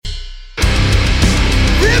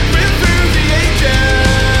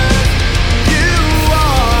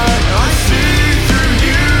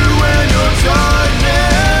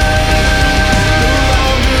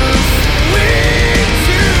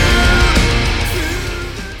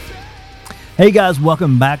Hey guys,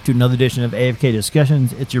 welcome back to another edition of AFK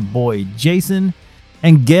Discussions. It's your boy Jason,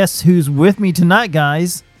 and guess who's with me tonight,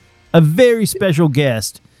 guys? A very special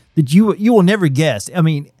guest that you will never guess. I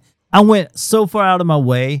mean, I went so far out of my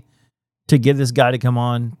way to get this guy to come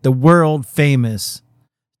on. The world famous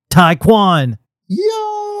Taekwon.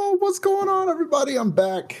 Yo, what's going on, everybody? I'm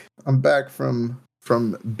back. I'm back from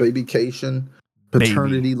babycation,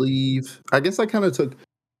 paternity leave. I guess I kind of took,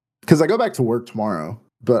 because I go back to work tomorrow.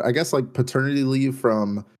 But I guess like paternity leave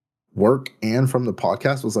from work and from the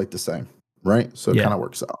podcast was like the same, right? So it kind of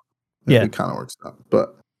works out. It kind of works out.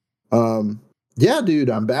 But yeah,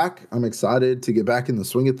 dude, I'm back. I'm excited to get back in the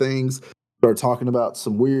swing of things. Start talking about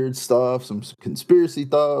some weird stuff, some conspiracy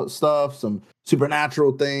stuff, some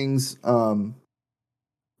supernatural things. For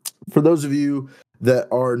those of you that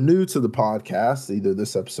are new to the podcast, either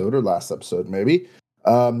this episode or last episode, maybe,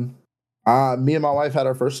 me and my wife had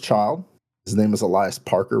our first child. His name is Elias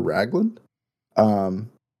Parker Ragland.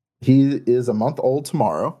 He is a month old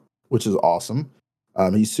tomorrow, which is awesome.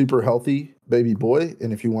 He's super healthy baby boy.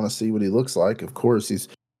 And if you want to see what he looks like, of course, he's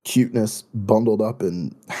cuteness bundled up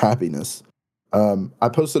in happiness. I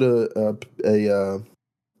posted a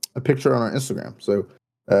picture on our Instagram. So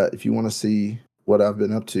if you want to see what I've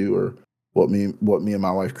been up to or what me and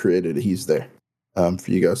my wife created, he's there for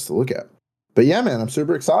you guys to look at. But yeah, man, I'm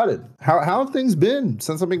super excited. How have things been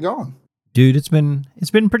since I've been gone? Dude, it's been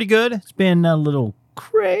pretty good. It's been a little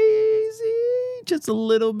crazy, just a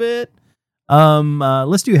little bit.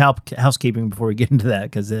 Let's do housekeeping before we get into that,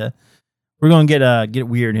 because we're gonna get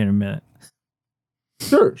weird in a minute.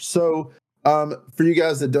 Sure. So, for you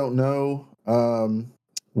guys that don't know,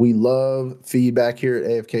 we love feedback here at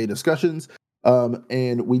AFK Discussions,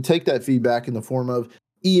 and we take that feedback in the form of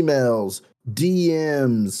emails,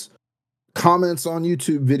 DMs, comments on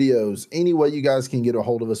YouTube videos, any way you guys can get a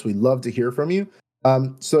hold of us. We'd love to hear from you.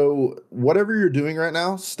 So whatever you're doing right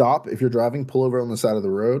now, stop. If you're driving, pull over on the side of the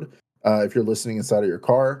road. If you're listening inside of your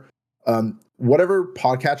car, whatever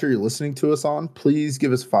podcatcher you're listening to us on, please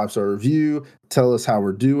give us a 5-star review. Tell us how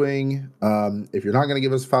we're doing. If you're not going to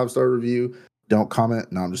give us a 5-star review, don't comment.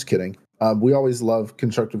 No, I'm just kidding. We always love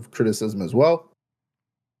constructive criticism as well.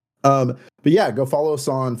 But yeah, go follow us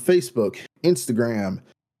on Facebook, Instagram,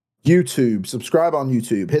 YouTube, subscribe on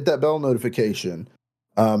YouTube, hit that bell notification.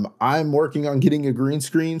 I'm working on getting a green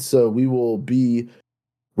screen, so we will be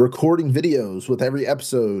recording videos with every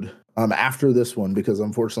episode after this one, because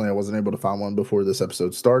unfortunately I wasn't able to find one before this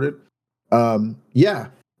episode started. Yeah,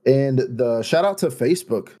 and the shout out to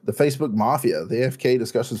Facebook, the Facebook Mafia, the AFK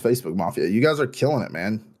Discussions Facebook Mafia. You guys are killing it,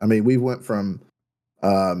 man. I mean, we went from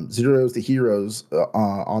zeros to heroes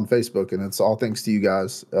on Facebook, and it's all thanks to you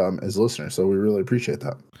guys as listeners, so we really appreciate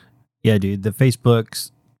that. Yeah, dude, the Facebooks,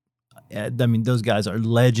 I mean, those guys are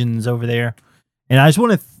legends over there. And I just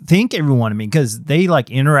want to thank everyone, because they like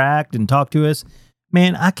interact and talk to us.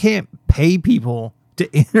 Man, I can't pay people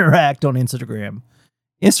to interact on Instagram.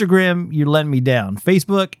 Instagram, you're letting me down.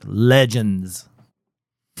 Facebook, legends.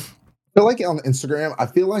 I feel like on Instagram, I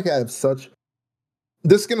feel like I have this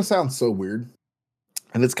is going to sound so weird,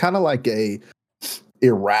 and it's kind of like a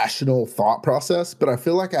irrational thought process, but I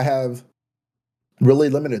feel like I have really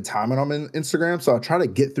limited time on Instagram, so I try to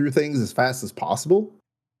get through things as fast as possible.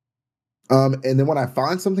 And then when I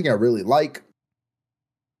find something I really like,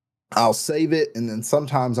 I'll save it, and then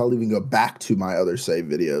sometimes I'll even go back to my other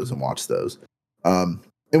saved videos and watch those. And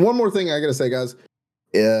one more thing I gotta say, guys,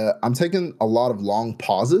 I'm taking a lot of long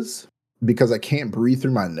pauses because I can't breathe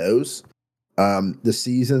through my nose. The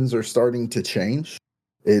seasons are starting to change.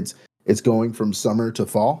 It's going from summer to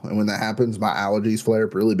fall. And when that happens, my allergies flare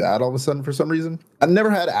up really bad all of a sudden for some reason. I've never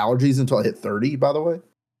had allergies until I hit 30, by the way.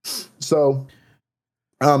 So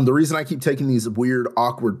the reason I keep taking these weird,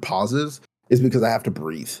 awkward pauses is because I have to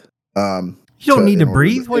breathe. You don't need to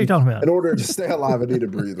breathe? What are you talking about? In order to stay alive, I need to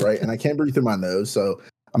breathe, right? And I can't breathe through my nose. So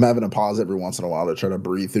I'm having to pause every once in a while to try to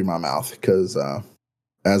breathe through my mouth because,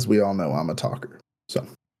 as we all know, I'm a talker. So,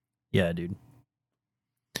 yeah, dude.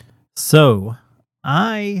 So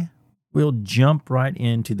I will jump right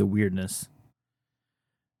into the weirdness.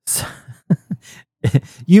 So,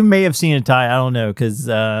 you may have seen it, Ty. I don't know, because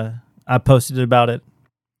I posted about it,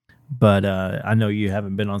 but I know you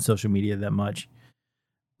haven't been on social media that much.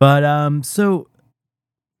 But so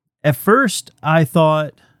at first I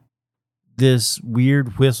thought this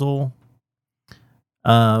weird whistle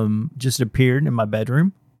just appeared in my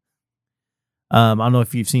bedroom. I don't know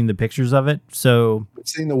if you've seen the pictures of it. So I've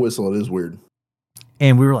seen the whistle. It is weird.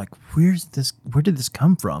 And we were like, where did this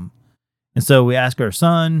come from? And so we asked our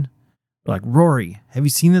son, like, Rory, have you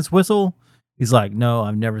seen this whistle? He's like, no,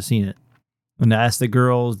 I've never seen it. And I asked the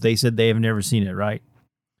girls, they said they have never seen it, right?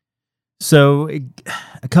 So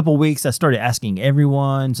a couple weeks, I started asking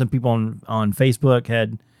everyone. Some people on Facebook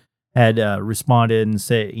had responded and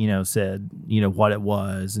said what it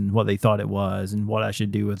was and what they thought it was and what I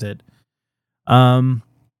should do with it.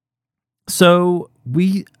 So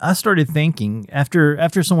I started thinking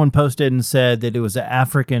after someone posted and said that it was an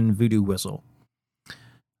African voodoo whistle.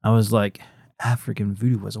 I was like, African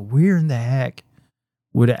voodoo whistle? Where in the heck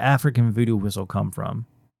would an African voodoo whistle come from?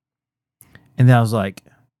 And then I was like,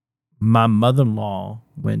 my mother-in-law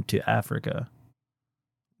went to Africa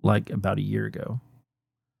like about a year ago.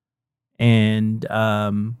 And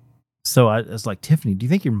so I was like, Tiffany, do you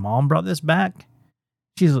think your mom brought this back?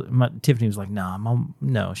 Tiffany was like, nah, mom,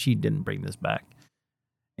 no, she didn't bring this back.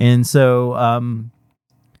 And so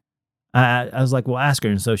I was like, well, ask her.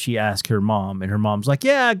 And so she asked her mom, and her mom's like,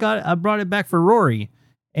 yeah, I brought it back for Rory.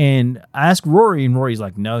 And I asked Rory, and Rory's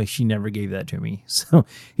like, no, she never gave that to me. So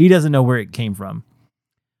he doesn't know where it came from.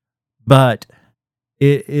 But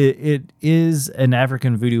it is an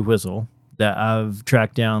African voodoo whistle that I've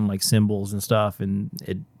tracked down like symbols and stuff. And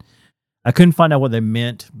I couldn't find out what they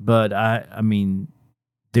meant, but I mean,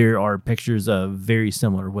 there are pictures of very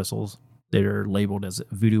similar whistles that are labeled as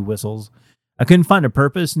voodoo whistles. I couldn't find a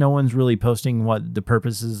purpose. No one's really posting what the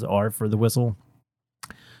purposes are for the whistle.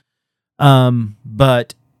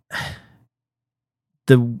 But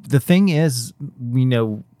the thing is,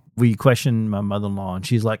 we questioned my mother-in-law, and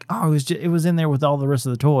she's like, "Oh, it was in there with all the rest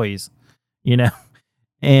of the toys,"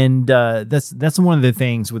 And that's one of the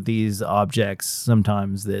things with these objects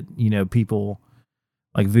sometimes that people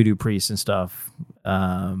like voodoo priests and stuff,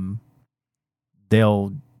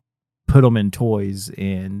 they'll put them in toys,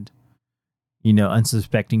 and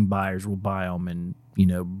unsuspecting buyers will buy them and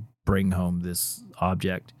bring home this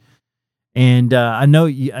object. And I know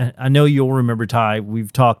you'll remember, Ty.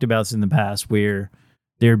 We've talked about this in the past where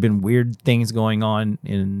there have been weird things going on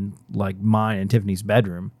in like mine and Tiffany's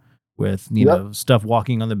bedroom with stuff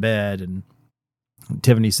walking on the bed, and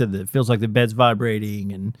Tiffany said that it feels like the bed's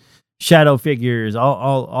vibrating and shadow figures,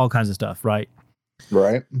 all kinds of stuff, right?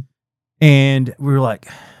 Right. And we were like,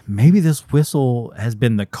 maybe this whistle has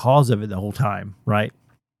been the cause of it the whole time, right?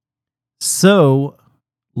 So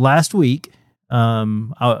last week,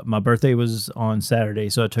 my birthday was on Saturday,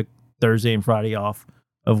 so I took Thursday and Friday off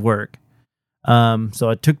of work. So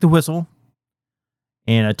I took the whistle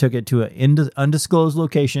and I took it to an undisclosed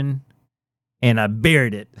location, and I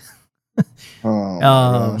buried it. Oh my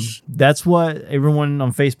gosh. That's what everyone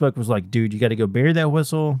on Facebook was like, dude, you got to go bury that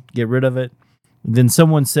whistle, get rid of it. Then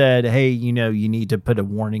someone said, hey, you need to put a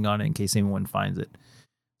warning on it in case anyone finds it.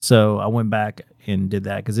 So I went back and did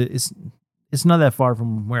that because it's not that far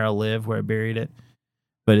from where I live, where I buried it,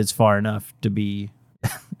 but it's far enough to be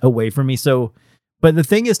away from me. So, but the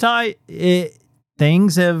thing is, Ty,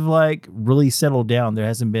 things have like really settled down. There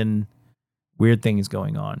hasn't been weird things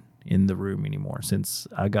going on in the room anymore since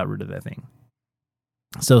I got rid of that thing.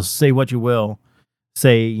 So say what you will,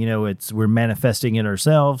 say, we're manifesting it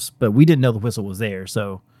ourselves, but we didn't know the whistle was there.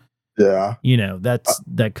 So yeah,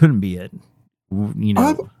 that couldn't be it.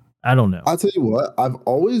 I don't know. I'll tell you what, I've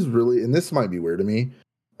always really, and this might be weird to me,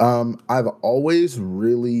 I've always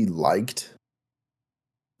really liked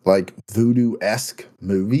like voodoo-esque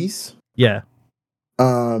movies. Yeah.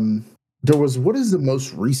 There was, what is the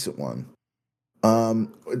most recent one?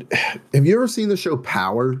 Have you ever seen the show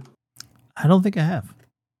Power? I don't think I have.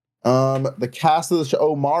 The cast of the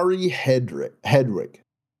show, Maui Hedrick,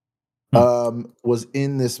 was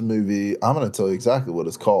in this movie. I'm going to tell you exactly what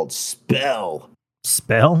it's called. Spell?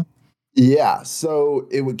 Yeah. So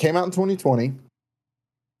it came out in 2020,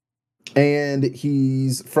 and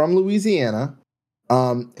he's from Louisiana.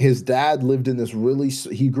 His dad lived in this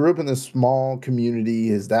he grew up in this small community.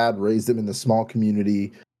 His dad raised him in this small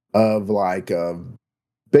community of like,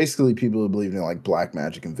 basically people who believed in like black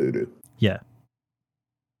magic and voodoo. Yeah.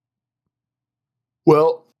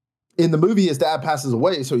 Well, in the movie, his dad passes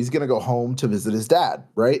away, so he's going to go home to visit his dad,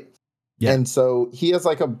 right? Yeah. And so he has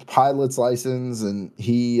like a pilot's license, and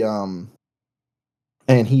he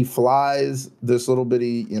flies this little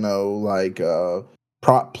bitty, single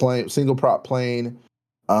prop plane,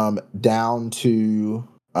 down to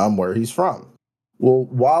where he's from. Well,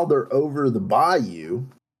 while they're over the bayou,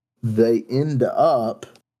 they end up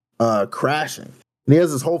crashing. And he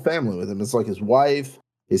has his whole family with him. It's like his wife,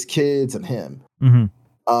 his kids, and him.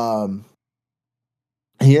 Mm-hmm.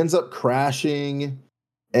 He ends up crashing,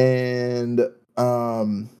 and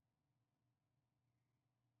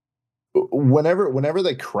whenever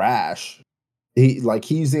they crash, he's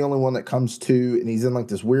the only one that comes to, and he's in like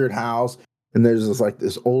this weird house, and there's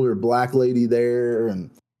this older black lady there,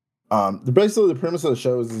 and basically the premise of the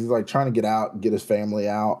show is he's like trying to get out and get his family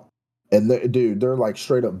out, And dude, they're like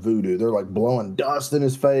straight up voodoo. They're like blowing dust in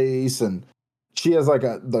his face, and she has like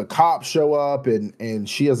the cops show up, and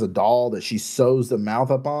she has a doll that she sews the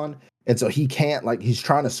mouth up on, and so he can't, like, he's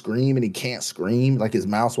trying to scream and he can't scream, like his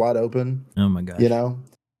mouth's wide open. Oh my gosh. You know,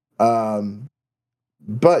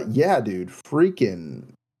 but yeah, dude,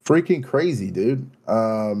 freaking crazy, dude.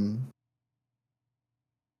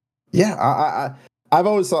 Yeah, I've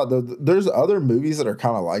always thought that there's other movies that are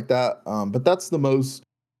kind of like that, but that's the most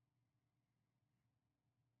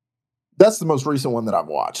recent one that I've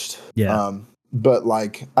watched. Yeah. But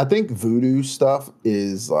like, I think voodoo stuff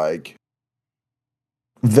is like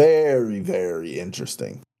very, very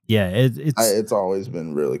interesting. Yeah, It's always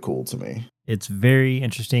been really cool to me. It's very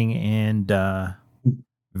interesting and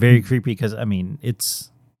very creepy because I mean it's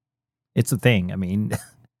a thing. I mean,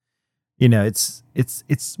 it's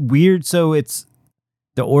weird. So it's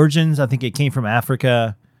the origins. I think it came from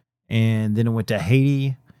Africa, and then it went to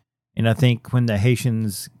Haiti, and I think when the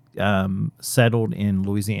Haitians settled in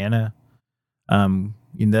Louisiana,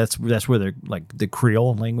 that's where the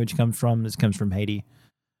Creole language comes from. This comes from Haiti,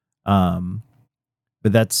 but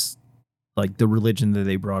that's like the religion that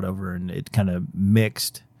they brought over, and it kind of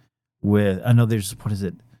mixed with. I know there's what is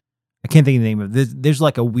it? I can't think of the name of it. There's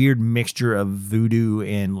like a weird mixture of voodoo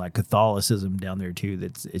and like Catholicism down there too.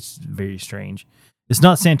 It's very strange. It's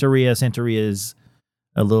not Santeria. Santeria is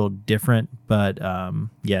a little different, but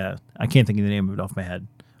yeah, I can't think of the name of it off the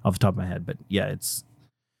top of my head. But yeah, it's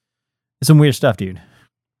some weird stuff, dude.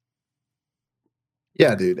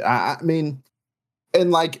 Yeah, dude. I mean,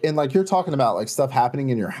 and like you're talking about like stuff happening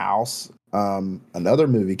in your house. Another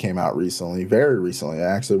movie came out recently, very recently.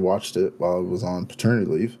 I actually watched it while I was on paternity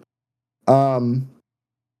leave.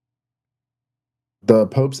 The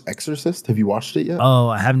Pope's Exorcist. Have you watched it yet? Oh,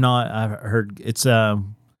 I have not. I've heard it's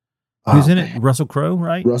who's in it? Russell Crowe,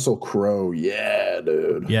 right? Russell Crowe. Yeah,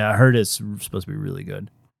 dude. Yeah, I heard it's supposed to be really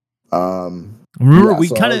good. Remember we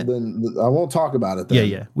kind of. I won't talk about it. Then,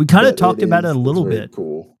 yeah. We kind of talked about it a little bit.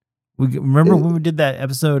 Cool. We remember when we did that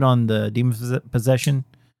episode on the demon possession.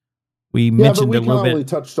 We mentioned a little bit. We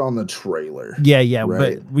touched on the trailer. Yeah,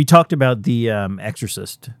 right? But we talked about the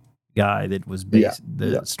Exorcist guy that was based.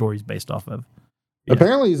 The story's based off of. Yeah.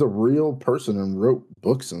 Apparently, he's a real person and wrote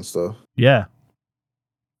books and stuff. Yeah,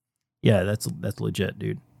 that's legit,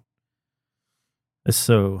 dude. That's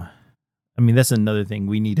so. I mean, that's another thing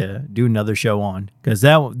we need to do another show on because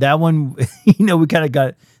that one, we kind of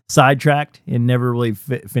got sidetracked and never really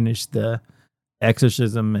finished the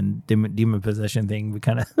exorcism and demon possession thing. We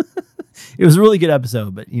kind of it was a really good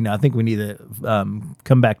episode, but I think we need to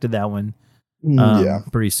come back to that one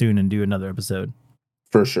pretty soon and do another episode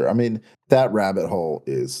for sure. I mean, that rabbit hole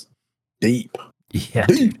is deep. Yeah,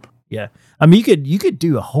 deep. Yeah. I mean, you could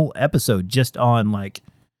do a whole episode just on like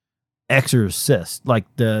exorcist, like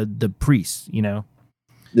the priests, Yeah.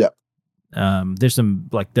 There's some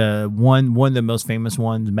like the one of the most famous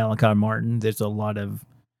ones, Malachi Martin. There's a lot of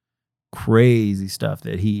crazy stuff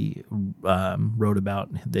that he wrote about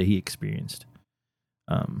that he experienced.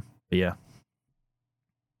 But yeah.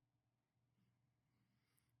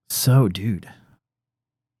 So, dude,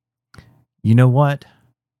 you know what?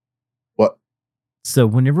 What? So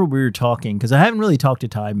whenever we were talking, because I haven't really talked to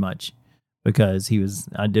Ty much because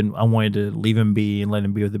I wanted to leave him be and let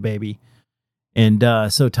him be with the baby. And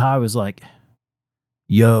so Ty was like,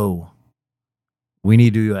 yo, we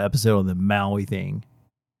need to do an episode on the Maui thing.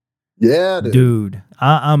 Yeah, dude.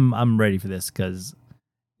 I'm ready for this because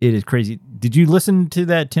it is crazy. Did you listen to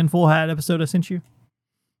that Tinfoil Hat episode I sent you?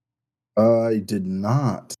 I did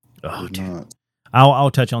not. Oh, dude.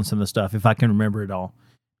 I'll touch on some of the stuff if I can remember it all,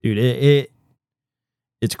 dude.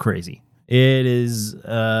 It's crazy. It is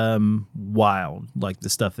wild, like the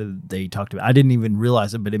stuff that they talked about. I didn't even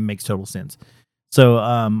realize it, but it makes total sense. So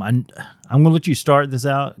I'm gonna let you start this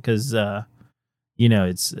out because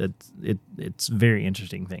it's a very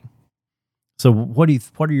interesting thing. So what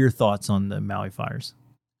are your thoughts on the Maui fires?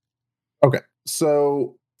 Okay,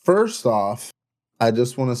 so first off, I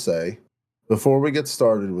just want to say before we get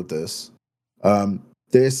started with this,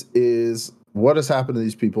 this is what has happened to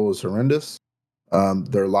these people is horrendous.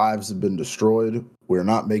 Their lives have been destroyed. We're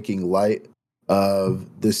not making light of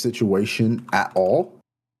this situation at all.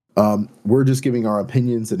 We're just giving our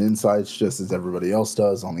opinions and insights just as everybody else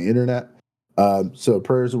does on the internet. So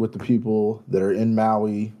prayers are with the people that are in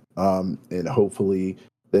Maui, and hopefully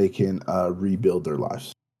they can rebuild their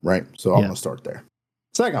lives, right? So I'm going to start there.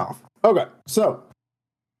 Second off, okay, so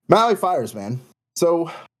Maui fires, man.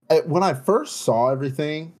 So when I first saw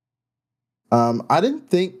everything, I didn't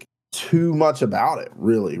think too much about it,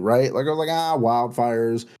 really, right? Like I was like,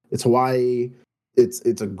 wildfires, it's Hawaii.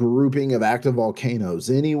 it's a grouping of active volcanoes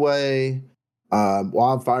anyway.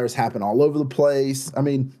 Wildfires happen all over the place. I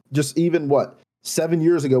mean, just even 7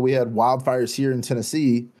 years ago, we had wildfires here in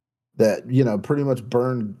Tennessee that, pretty much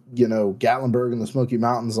burned, Gatlinburg and the Smoky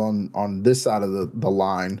Mountains on this side of the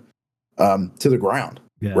line to the ground,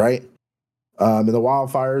 right? And the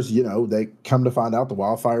wildfires, they come to find out the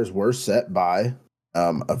wildfires were set by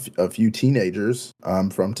a few teenagers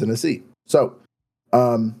from Tennessee. So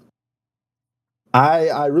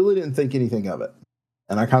I really didn't think anything of it.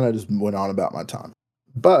 And I kind of just went on about my time.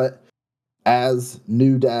 But as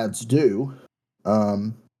new dads do,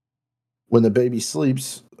 when the baby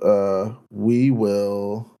sleeps, we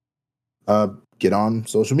will get on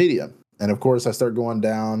social media. And of course, I start going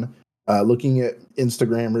down, looking at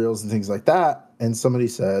Instagram reels and things like that. And somebody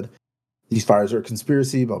said, these fires are a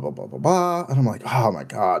conspiracy, blah, blah, blah, blah, blah. And I'm like, oh my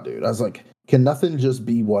God, dude. I was like, can nothing just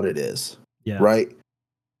be what it is? Yeah. Right?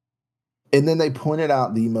 And then they pointed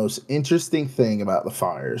out the most interesting thing about the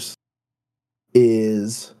fires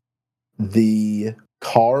is the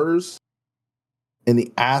cars and the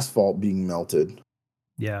asphalt being melted.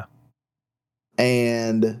 Yeah.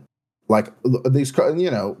 And like these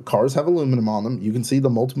cars have aluminum on them. You can see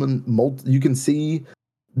you can see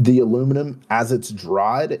the aluminum as it's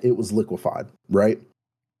dried, it was liquefied, right?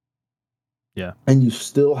 Yeah. And you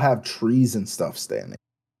still have trees and stuff standing.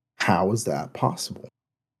 How is that possible?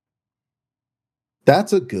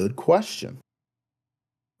 That's a good question.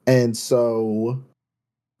 And so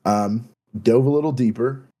dove a little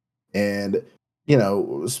deeper, and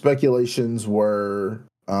speculations were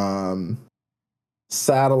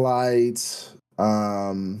satellites.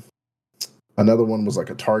 Another one was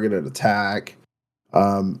like a targeted attack.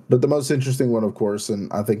 But the most interesting one, of course,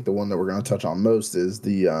 and I think the one that we're going to touch on most, is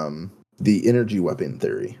the energy weapon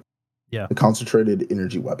theory. Yeah. The concentrated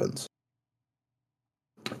energy weapons.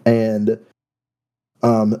 And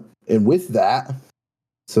with that,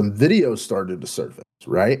 some videos started to surface,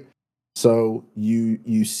 right? So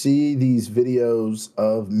you see these videos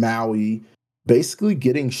of Maui basically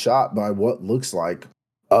getting shot by what looks like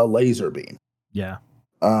a laser beam. Yeah.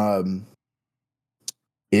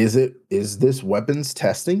 Is this weapons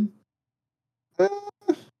testing?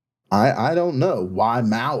 I don't know. Why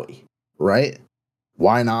Maui, right?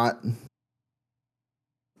 Why not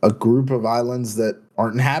a group of islands that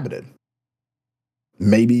aren't inhabited?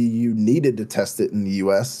 Maybe you needed to test it in the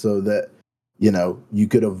US so that, you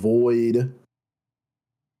could avoid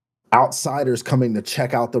outsiders coming to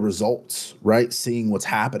check out the results, right? Seeing what's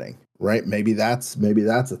happening, right? Maybe that's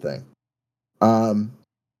a thing. But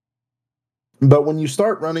when you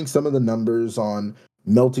start running some of the numbers on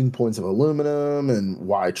melting points of aluminum and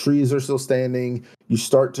why trees are still standing, you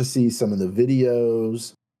start to see some of the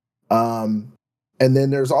videos. And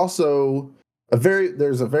then there's also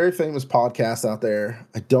there's a very famous podcast out there.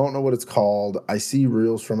 I don't know what it's called. I see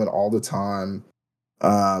reels from it all the time.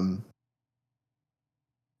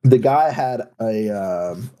 The guy had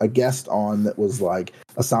a guest on that was like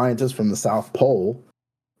a scientist from the South Pole,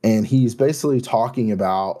 and he's basically talking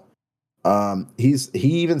about he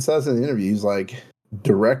even says in the interview, he's like,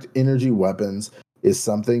 direct energy weapons is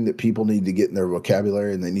something that people need to get in their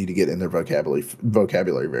vocabulary, and they need to get in their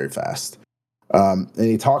vocabulary very fast. And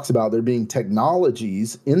he talks about there being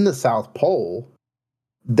technologies in the South Pole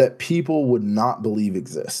that people would not believe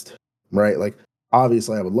exist, right? Like,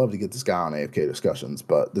 obviously, I would love to get this guy on AFK discussions,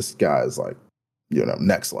 but this guy is like,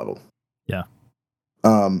 next level. Yeah.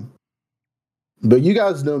 But you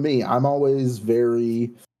guys know me. I'm always very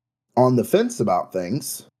on the fence about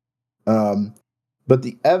things. But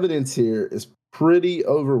the evidence here is pretty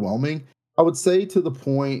overwhelming. I would say to the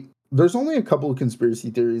point, there's only a couple of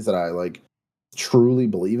conspiracy theories that I truly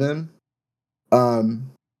believe in. And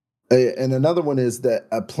another one is that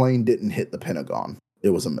a plane didn't hit the Pentagon.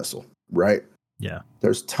 It was a missile, right? Yeah.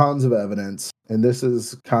 There's tons of evidence. And this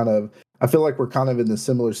is I feel like we're kind of in a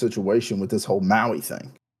similar situation with this whole Maui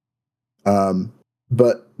thing.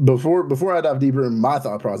 But before I dive deeper in my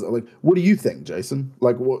thought process, what do you think, Jason?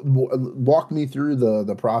 Walk me through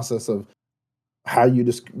the process of how you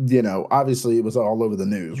just, obviously it was all over the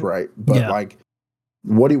news, right? But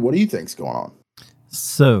what do you think's going on?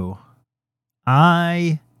 So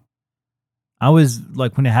I was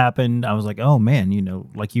like, when it happened, I was like, oh man,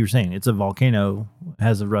 like you were saying, it's a volcano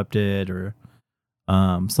has erupted or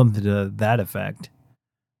something to that effect.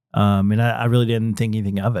 And I really didn't think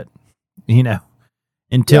anything of it,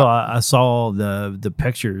 until I saw the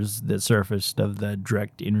pictures that surfaced of the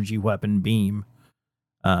direct energy weapon beam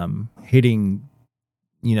hitting,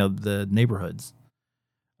 the neighborhoods.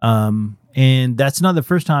 And that's not the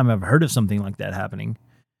first time I've heard of something like that happening.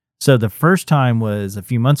 So the first time was a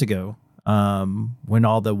few months ago. when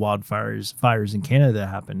all the fires in Canada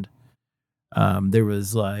happened. There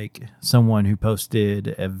was like someone who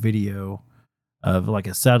posted a video of like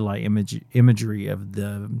a satellite imagery of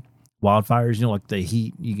the wildfires, like the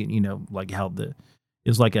heat, you can, like how it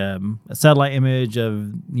was like a satellite image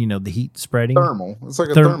of, the heat spreading. Thermal. It's like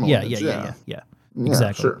a thermal Yeah, image. yeah.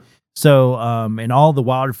 Exactly. Sure. So, and all the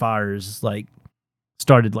wildfires like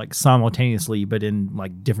started like simultaneously, but in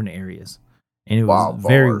like different areas. And it was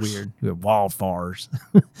very weird. You have wildfires.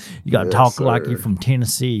 You got to talk like you're from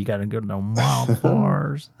Tennessee. You got to go to the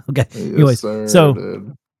wildfires. Okay. Anyways,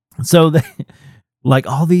 so they, like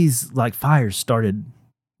all these like fires started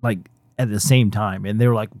like at the same time, and they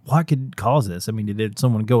were like, what could cause this? I mean, did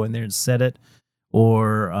someone go in there and set it,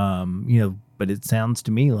 or but it sounds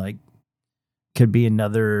to me like could be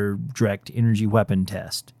another direct energy weapon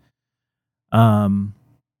test. But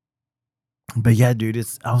yeah, dude,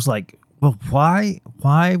 I was like, well, why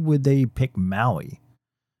would they pick Maui?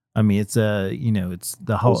 I mean, it's it's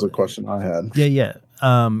the whole. That was a question I had. Yeah.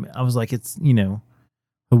 I was like, it's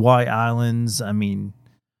Hawaii Islands. I mean,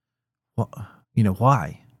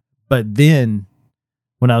 why? But then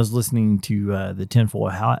when I was listening to the Tinfoil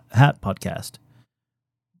Hat podcast,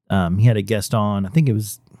 he had a guest on. I think it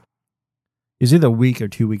was either a week or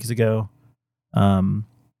 2 weeks ago.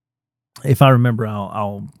 If I remember,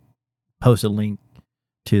 I'll post a link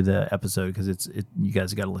to the episode because you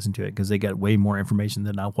guys got to listen to it because they got way more information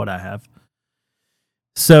than what I have.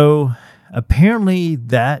 So apparently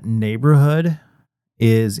that neighborhood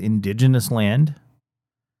is indigenous land,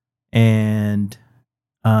 and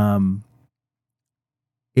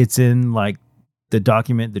it's in like the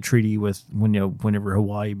document, the treaty with whenever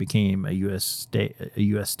Hawaii became a U.S.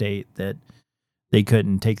 state, that they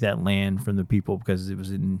couldn't take that land from the people because it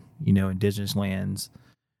was in indigenous lands,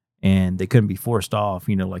 and they couldn't be forced off.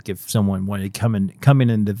 Like if someone wanted to come in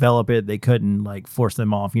and develop it, they couldn't like force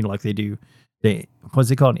them off. Like they do.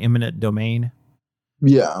 What's it called? Eminent domain.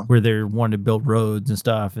 Yeah, where they're wanting to build roads and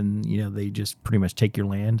stuff, and they just pretty much take your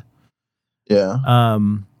land. Yeah.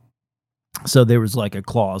 So there was like a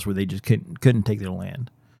clause where they just couldn't take their land,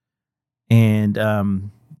 and I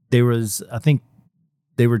think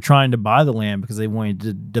they were trying to buy the land because they wanted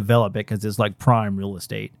to develop it because it's like prime real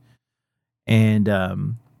estate,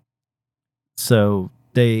 and so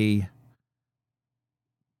they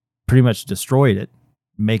pretty much destroyed it,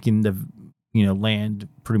 making the land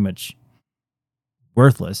pretty much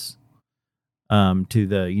worthless to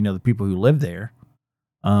the people who live there.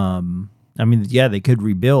 I mean, yeah, they could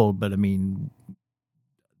rebuild, but I mean,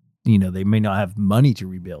 they may not have money to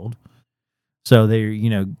rebuild, so they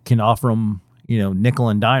can offer them nickel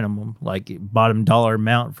and dime them, like bottom dollar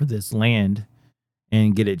amount for this land,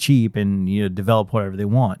 and get it cheap and develop whatever they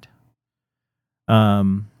want.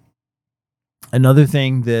 Another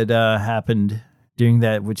thing that happened during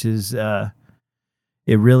that, which is it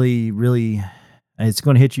really it's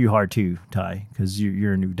going to hit you hard too, Ty, because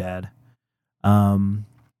you're a new dad.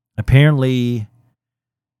 Apparently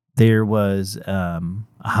there was a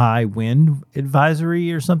high wind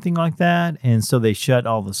advisory or something like that, and so they shut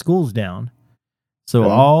all the schools down. So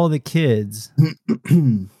all the kids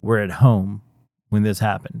were at home when this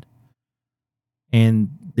happened. And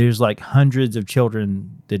there's like hundreds of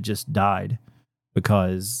children that just died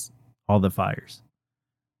because all the fires.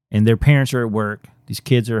 And their parents are at work. These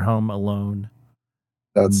kids are home alone.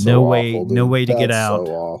 That's no so way, awful, dude. No way to get out.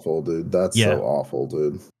 So awful, dude. That's so awful,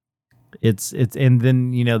 dude. It's and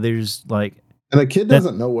then there's like, and the kid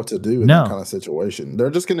doesn't know what to do in that kind of situation. They're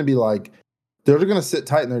just going to be like, they're going to sit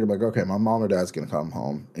tight and they're going to be like, okay, my mom or dad's going to come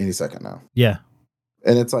home any second now. Yeah.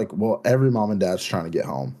 And it's like, well, every mom and dad's trying to get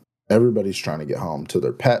home. Everybody's trying to get home to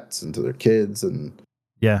their pets and to their kids. And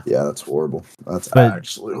yeah, that's horrible. That's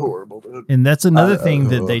actually horrible, dude. And that's another thing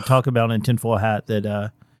that they talk about in Tinfoil Hat,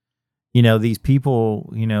 that, these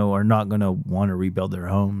people, are not going to want to rebuild their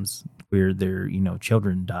homes where their,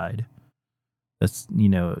 children died. That's,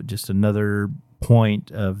 just another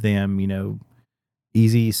point of them,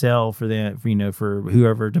 easy sell for them, for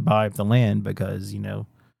whoever to buy the land, because,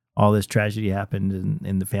 all this tragedy happened,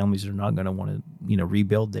 and the families are not going to want to,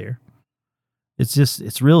 rebuild there.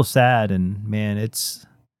 It's real sad, and man, it's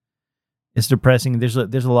depressing. There's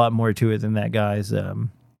a lot more to it than that, guys.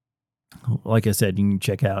 Like I said, you can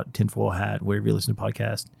check out Tinfoil Hat wherever you listen to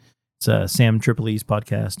podcasts. It's Sam Tripoli's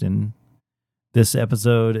podcast, and this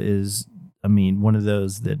episode is, one of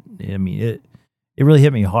those that, it really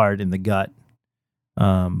hit me hard in the gut.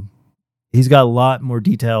 He's got a lot more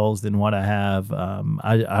details than what I have.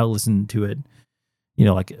 I listened to it,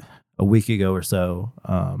 like a week ago or so.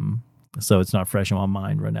 So it's not fresh in my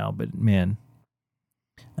mind right now, but man,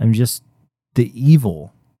 I'm just the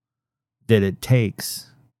evil that it takes.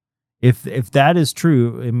 If that is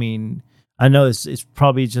true, I mean, I know it's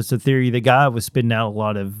probably just a theory. The guy was spitting out a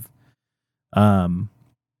lot of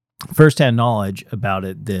firsthand knowledge about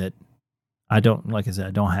it that I don't, like I said,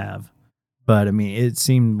 I don't have. But I mean, it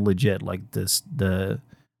seemed legit, like the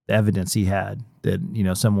evidence he had that, you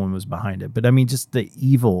know, someone was behind it. But I mean, just the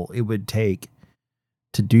evil it would take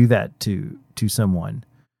to do that to someone.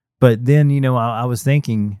 But then, you know, I was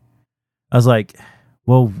thinking, I was like,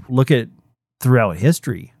 well, look at throughout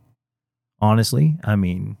history. Honestly, I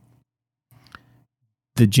mean,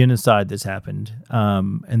 the genocide that's happened,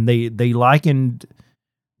 and they likened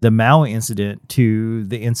the Maui incident to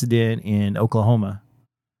the incident in Oklahoma.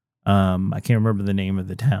 I can't remember the name of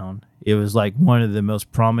the town. It was like one of the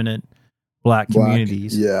most prominent black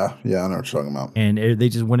communities. Yeah, I know what you're talking about. And they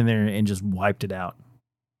just went in there and just wiped it out.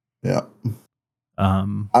 Yeah.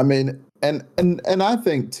 I mean, and I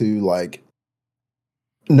think too, like,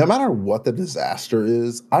 no matter what the disaster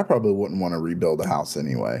is, I probably wouldn't want to rebuild a house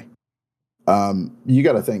anyway. You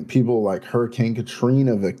got to think people like Hurricane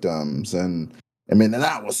Katrina victims, and I mean, and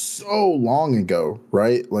that was so long ago,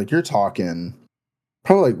 right? Like, you're talking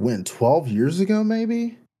probably like when, 12 years ago,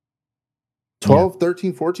 maybe 12,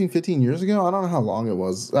 13, 14, 15 years ago. I don't know how long it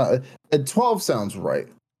was. 12 sounds right.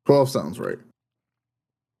 12 sounds right.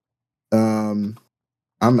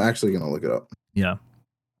 I'm actually going to look it up. Yeah.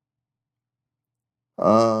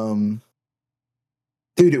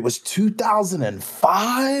 Dude, it was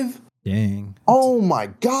 2005. Dang. Oh my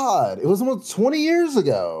God. It was almost 20 years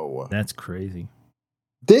ago. That's crazy.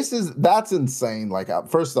 That's insane. Like,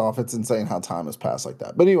 first off, it's insane how time has passed like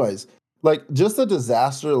that. But anyways, like, just a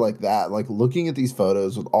disaster like that, like looking at these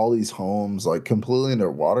photos with all these homes, like completely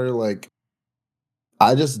underwater, like,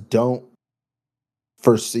 I just don't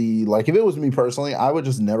foresee, like, if it was me personally, I would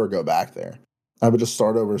just never go back there. I would just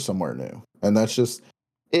start over somewhere new. And that's just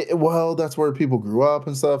well, that's where people grew up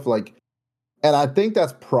and stuff. Like, and I think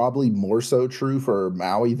that's probably more so true for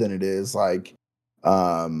Maui than it is like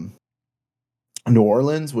New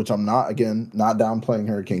Orleans, which I'm not downplaying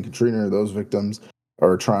Hurricane Katrina or those victims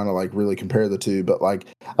or trying to like really compare the two. But like,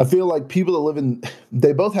 I feel like people that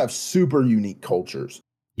they both have super unique cultures.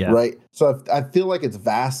 Yeah. Right. So I feel like it's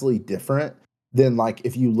vastly different than like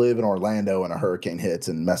if you live in Orlando and a hurricane hits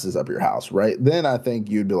and messes up your house. Right. Then I think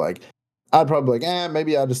you'd be like, I'd probably be like,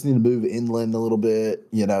 maybe I just need to move inland a little bit,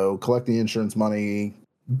 you know, collect the insurance money,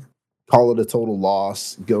 call it a total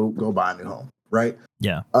loss, go buy a new home. Right.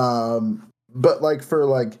 Yeah. But like for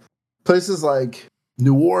like places like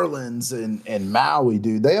New Orleans and Maui,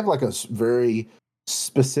 dude, they have like a very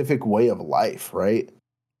specific way of life, right?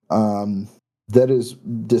 That is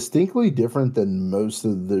distinctly different than most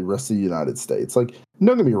of the rest of the United States. Like,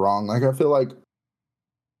 don't get me wrong, like I feel like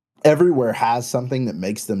everywhere has something that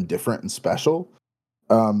makes them different and special.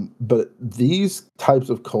 But these types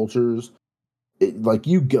of cultures, like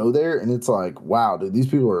you go there and it's like, wow, dude, these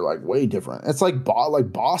people are like way different. It's like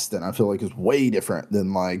Boston, I feel like is way different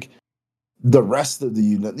than like the rest of the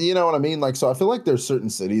you know what I mean? Like, so I feel like there's certain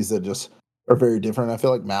cities that just are very different. I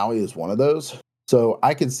feel like Maui is one of those. So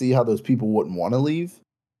I can see how those people wouldn't want to leave.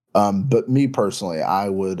 But me personally, I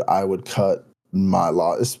would cut my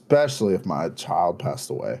law, especially if my child passed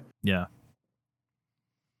away. Yeah.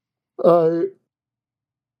 I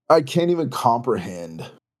can't even comprehend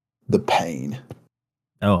the pain.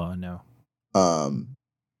 Oh, no.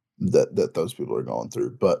 That those people are going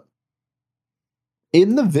through. But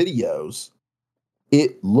in the videos,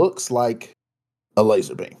 it looks like a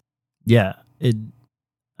laser beam. Yeah.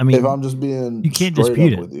 I mean, if I'm just being you can't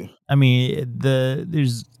dispute it with you. I mean,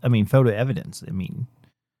 there's photo evidence. I mean,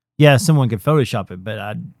 yeah, someone could Photoshop it, but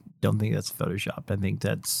I don't think that's photoshopped. I think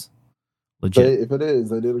that's legit. If it is,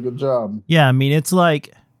 they did a good job. Yeah, I mean, it's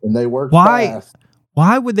like, and they worked fast.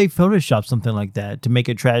 Why would they Photoshop something like that to make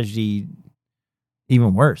a tragedy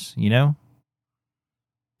even worse? You know,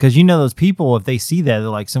 because you know those people, if they see that, they're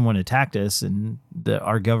like, someone attacked us, and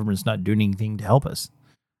our government's not doing anything to help us.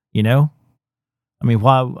 You know. I mean,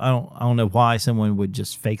 why? I don't know why someone would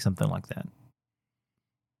just fake something like that.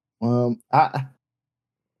 I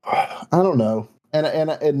don't know, and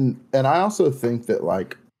I also think that,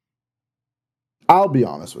 like, I'll be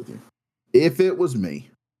honest with you, if it was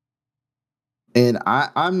me, and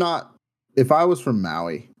I'm not, if I was from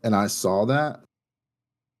Maui and I saw that,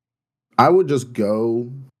 I would just go,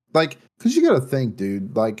 like, because you got to think,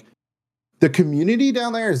 dude, like, the community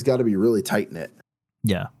down there has got to be really tight knit.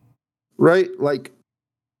 Yeah. Right? Like,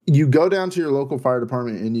 you go down to your local fire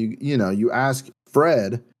department and you ask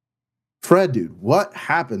Fred, dude, what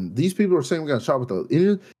happened? These people are saying we got shot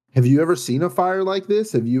with have you ever seen a fire like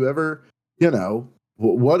this? Have you ever,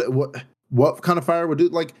 what what kind of fire would do.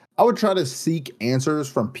 Like, I would try to seek answers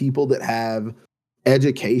from people that have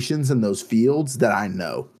educations in those fields that I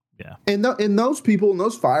know. Yeah. And those people and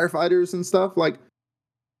those firefighters and stuff, like,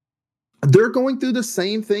 they're going through the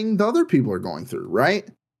same thing the other people are going through, right?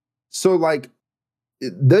 So, like,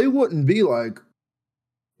 they wouldn't be like,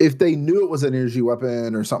 if they knew it was an energy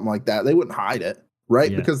weapon or something like that, they wouldn't hide it,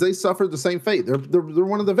 right? Yeah. Because they suffered the same fate. They're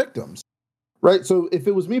one of the victims, right? So if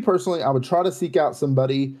it was me personally, I would try to seek out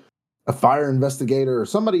somebody, a fire investigator, or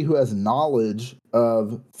somebody who has knowledge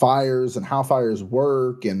of fires and how fires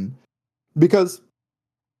work. And because,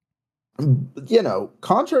 you know,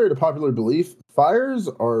 contrary to popular belief, fires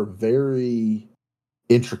are very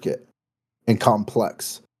intricate and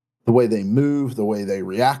complex. The way they move, the way they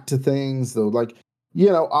react to things, though, like, you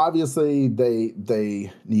know, obviously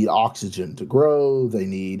they need oxygen to grow, they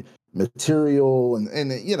need material,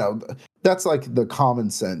 and you know, that's like the common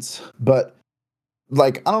sense. But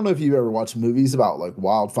like, I don't know if you've ever watched movies about like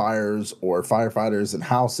wildfires or firefighters in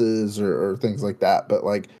houses or things like that, but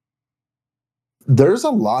like, there's a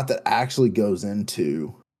lot that actually goes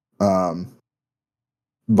into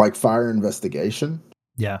like fire investigation.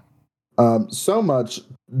 Yeah. So much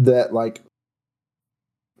that, like,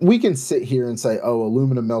 we can sit here and say, oh,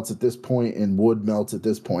 aluminum melts at this point and wood melts at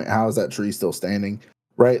this point. How is that tree still standing?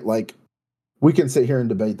 Right? Like, we can sit here and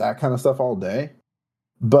debate that kind of stuff all day.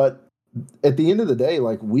 But at the end of the day,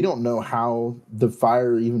 like, we don't know how the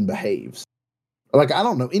fire even behaves. Like, I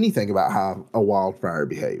don't know anything about how a wildfire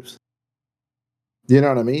behaves. You know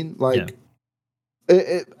what I mean? Like,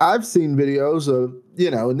 I've seen videos of,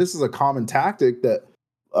 you know, and this is a common tactic that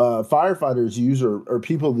firefighters use, or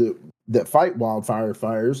people that fight wildfire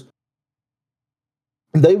fires.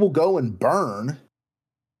 They will go and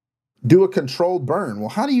do a controlled burn. Well,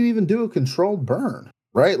 how do you even do a controlled burn,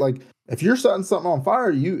 right? Like, if you're setting something on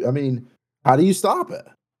fire, how do you stop it,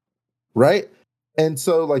 right? And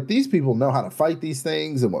so, like, these people know how to fight these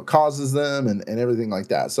things and what causes them and everything like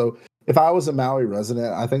that. So if I was a Maui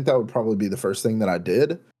resident, I think that would probably be the first thing that I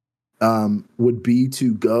did, would be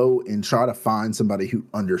to go and try to find somebody who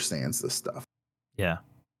understands this stuff. Yeah.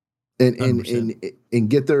 And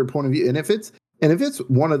get their point of view. And if it's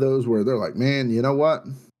one of those where they're like, man, you know what,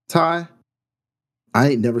 Ty, I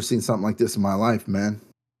ain't never seen something like this in my life, man.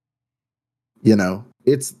 You know,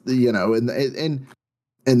 it's, you know, and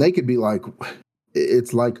they could be like,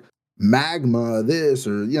 it's like magma, this,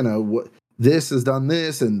 or, you know, what, this has done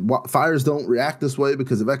this, and what, fires don't react this way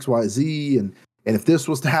because of X, Y, Z, and if this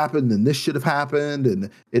was to happen, then this should have happened, and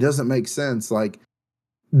it doesn't make sense. Like,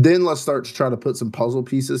 then let's start to try to put some puzzle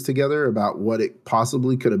pieces together about what it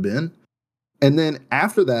possibly could have been. And then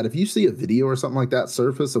after that, if you see a video or something like that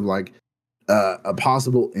surface of like a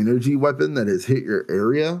possible energy weapon that has hit your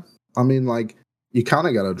area, I mean, like, you kind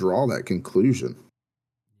of got to draw that conclusion.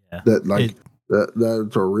 Yeah. That, like,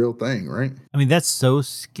 that's a real thing, right? I mean, that's so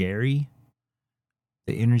scary.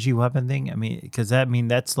 The energy weapon thing. I mean, because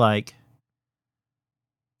that's like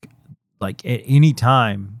at any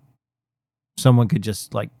time someone could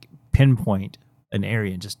just like pinpoint an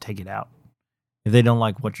area and just take it out if they don't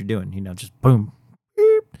like what you're doing. You know, just boom.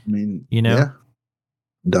 I mean, you know, yeah,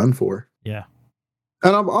 done for. Yeah.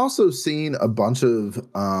 And I've also seen a bunch of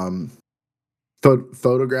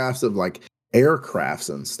photographs of like aircrafts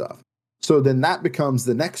and stuff. So then that becomes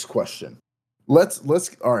the next question. Let's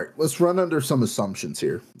run under some assumptions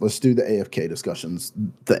here. Let's do the AFK discussions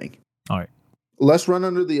thing. All right. Let's run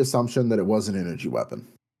under the assumption that it was an energy weapon.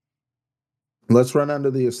 Let's run under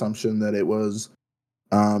the assumption that it was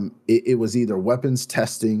it was either weapons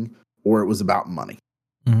testing or it was about money.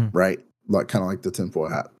 Mm-hmm. Right? Like, kind of like the tinfoil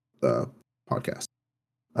hat podcast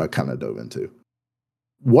kind of dove into.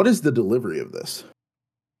 What is the delivery of this?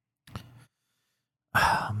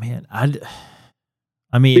 Oh man, I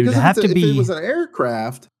mean, it would have to be. If it was an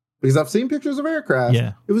aircraft, because I've seen pictures of aircraft. Yeah.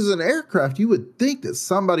 If it was an aircraft, you would think that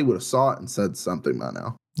somebody would have saw it and said something by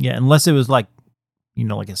now. Yeah, unless it was like, you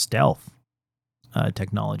know, like a stealth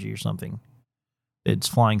technology or something. It's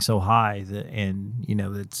flying so high and you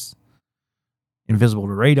know, it's invisible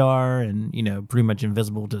to radar and, you know, pretty much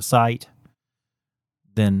invisible to sight.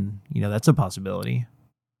 Then, you know, that's a possibility.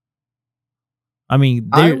 I mean,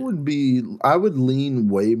 I would lean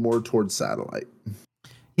way more towards satellite.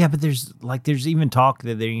 Yeah, but there's even talk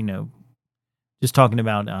that they're, you know, just talking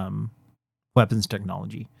about weapons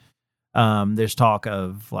technology. There's talk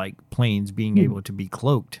of like planes being able to be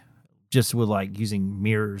cloaked just with like using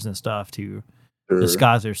mirrors and stuff to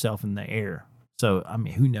disguise themselves in the air. So, I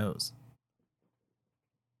mean, who knows?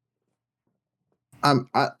 I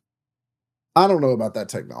don't know about that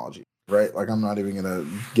technology. right? Like, I'm not even gonna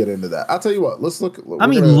get into that. I'll tell you what. Let's look. I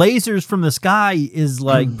mean, lasers from the sky is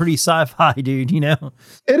like pretty sci-fi, dude. You know,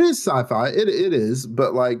 it is sci-fi. It is,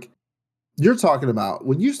 but like you're talking about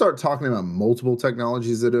when you start talking about multiple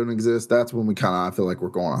technologies that don't exist, that's when we kind of I feel like we're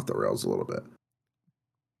going off the rails a little bit.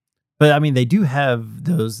 but I mean, they do have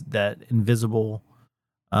those that invisible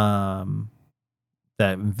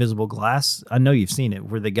glass. I know you've seen it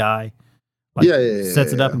where the guy like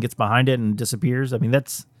sets it up and gets behind it and disappears. I mean,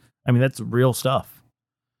 that's real stuff.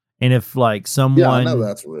 And if like someone, I know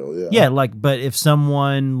that's real. Yeah. Like, but if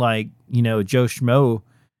someone like, you know, Joe Schmo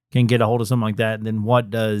can get a hold of something like that, then what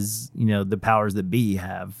does, you know, the powers that be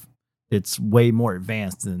have? It's way more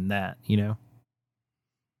advanced than that, you know?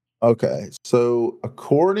 Okay. So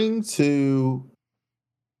according to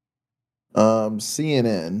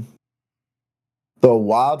CNN, the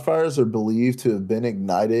wildfires are believed to have been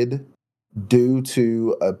ignited due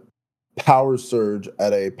to a power surge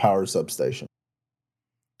at a power substation.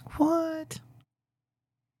 What?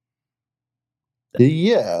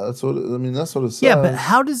 Yeah, that's what that's what it says. Yeah, but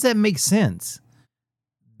how does that make sense?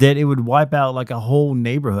 That it would wipe out like a whole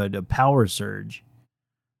neighborhood, a power surge.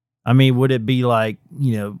 I mean, would it be like,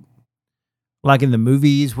 you know, like in the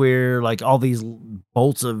movies where like all these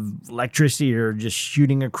bolts of electricity are just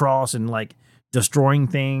shooting across and like destroying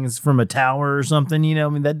things from a tower or something, you know?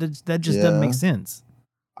 I mean, that just doesn't make sense.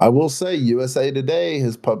 I will say USA Today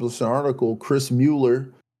has published an article. Chris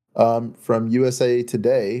Mueller from USA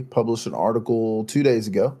Today published an article 2 days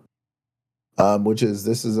ago,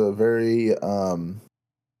 this is a very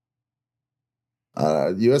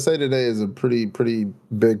USA Today is a pretty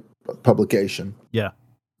big publication. Yeah.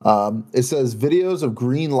 It says videos of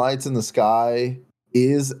green lights in the sky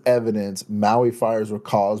is evidence Maui fires were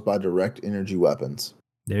caused by direct energy weapons.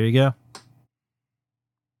 There you go.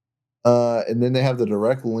 And then they have the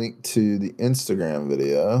direct link to the Instagram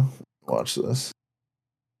video. Watch this.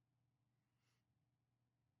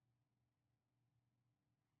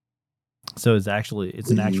 So it's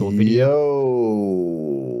an actual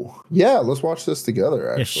video. Yeah, let's watch this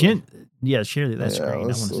together. Actually, share that screen.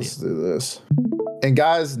 Let's do this. And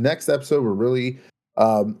guys, next episode we're really,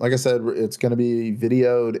 like I said, it's going to be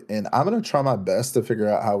videoed, and I'm going to try my best to figure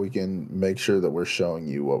out how we can make sure that we're showing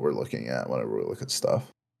you what we're looking at whenever we look at stuff.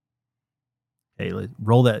 Hey, let's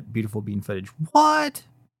roll that beautiful bean footage. What?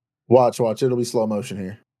 Watch. It'll be slow motion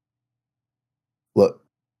here. Look,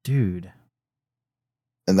 dude.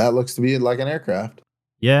 And that looks to be like an aircraft.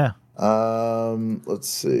 Yeah. Let's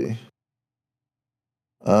see.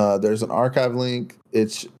 There's an archive link.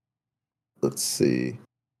 Let's see. It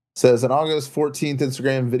says an August 14th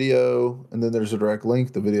Instagram video, and then there's a direct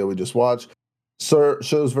link. The video we just watched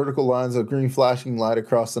shows vertical lines of green flashing light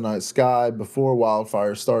across the night sky before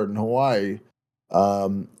wildfires start in Hawaii.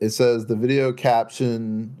 It says the video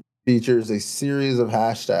caption features a series of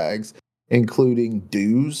hashtags, including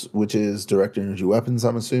DEWs, which is direct energy weapons,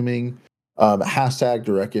 I'm assuming, hashtag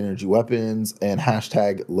direct energy weapons, and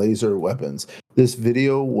hashtag laser weapons. This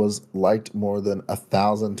video was liked more than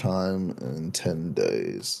 1,000 times in 10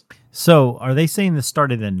 days. So are they saying this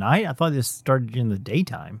started at night? I thought this started in the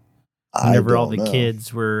daytime. Whenever all the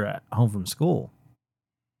kids were home from school.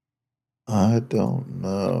 I don't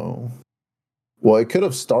know. Well, it could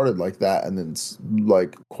have started like that and then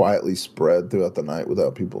like quietly spread throughout the night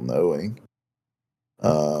without people knowing.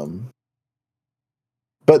 But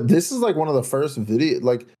this is like one of the first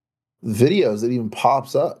videos that even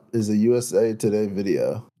pops up is a USA Today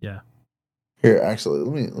video. Yeah. Here, actually,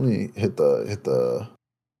 let me hit the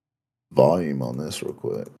volume on this real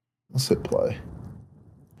quick. Let's hit play.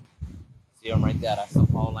 See them right there. That's the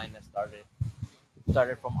power line that started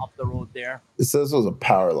from up the road there. It says it was a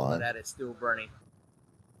power line. That is still burning.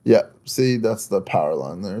 Yeah, see, that's the power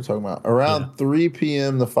line they're talking about. Around 3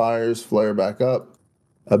 p.m., the fires flare back up,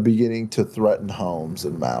 beginning to threaten homes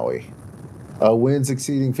in Maui. Winds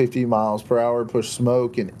exceeding 50 miles per hour pushed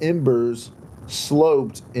smoke and embers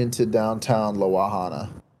sloped into downtown Lawahana.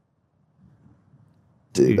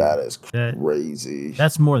 Dude, that is crazy.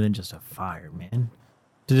 That's more than just a fire, man.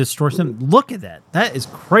 To destroy something. Look at that. That is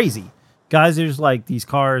crazy. Guys, there's like these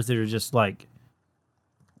cars that are just like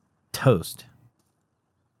toast.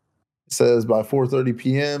 It says by 4:30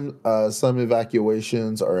 p.m., some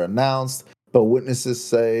evacuations are announced, but witnesses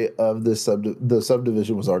say of the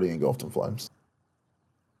subdivision was already engulfed in flames.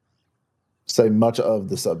 Say much of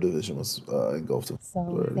the subdivision was engulfed in flames.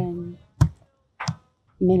 So within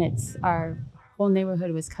minutes, our whole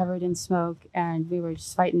neighborhood was covered in smoke, and we were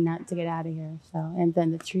just fighting not to get out of here. So, and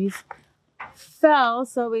then the trees fell,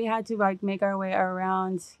 so we had to like make our way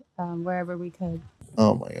around wherever we could.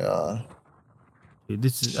 Oh my god. Dude,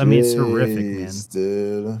 this is, I mean, it's horrific, man.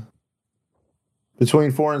 Dude.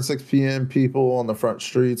 Between 4 and 6 p.m., people on the front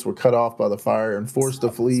streets were cut off by the fire and forced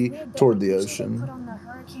to flee toward the ocean. They put on the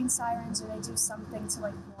hurricane sirens, or they do something to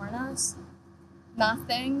like warn us.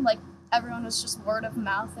 Nothing. Like everyone was just word of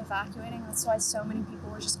mouth evacuating. That's why so many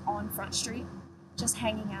people were just on Front Street, just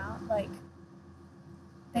hanging out. Like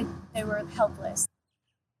they were helpless.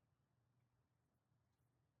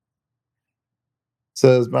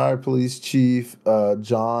 Says Maui Police Chief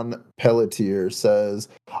John Pelletier says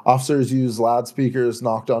officers used loudspeakers,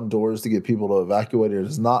 knocked on doors to get people to evacuate. It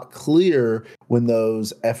is not clear when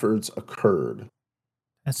those efforts occurred.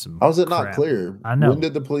 That's some How is it crap. not clear? I know. When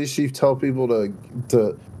did the police chief tell people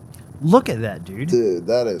to Look at that, dude. Dude,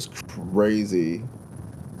 that is crazy.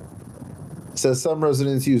 It says some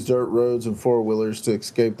residents used dirt roads and four-wheelers to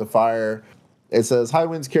escape the fire. It says high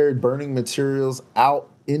winds carried burning materials out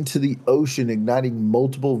into the ocean, igniting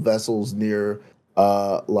multiple vessels near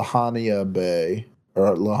Lahania Bay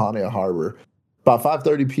or Lahania Harbor. By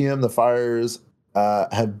 5:30 p.m., the fires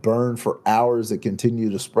have burned for hours. It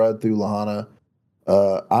continued to spread through Lahana.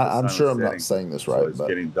 I'm sure I'm not saying this right, so it's but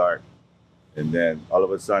getting dark, and then all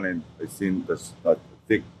of a sudden, I seen a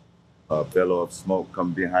thick billow of smoke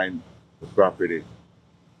come behind the property,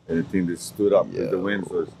 and the thing just stood up. The wind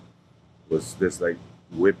was just like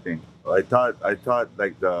whipping. I thought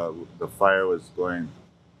like the fire was going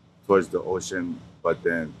towards the ocean, but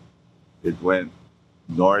then it went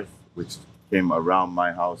north, which came around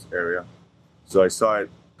my house area. So I saw it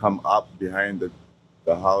come up behind the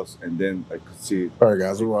house, and then I could see. All right,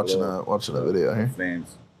 guys, we're watching a video here.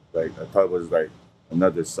 Flames. Like I thought it was like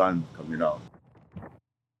another sun coming out.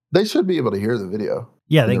 They should be able to hear the video.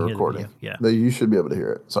 Yeah, they can hear the video. Yeah, You should be able to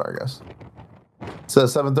hear it. Sorry, guys.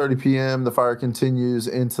 Says 7:30 p.m. The fire continues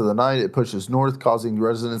into the night. It pushes north, causing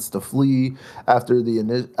residents to flee after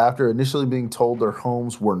initially being told their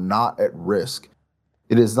homes were not at risk.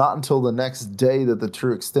 It is not until the next day that the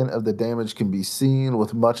true extent of the damage can be seen,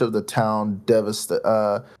 with much of the town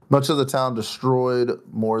destroyed,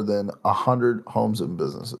 more than 100 homes and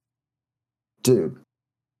businesses. Dude,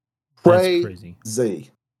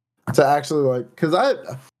 crazy. To actually because I'm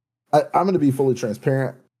going to be fully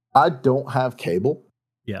transparent. I don't have cable.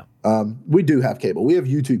 Yeah. We do have cable. We have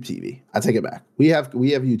YouTube TV. I take it back. We have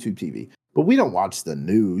YouTube TV, but we don't watch the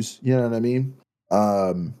news. You know what I mean?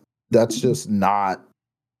 That's just not.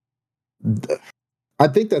 I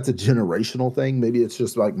think that's a generational thing. Maybe it's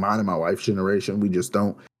just like mine and my wife's generation. We just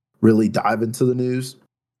don't really dive into the news.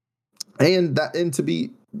 And to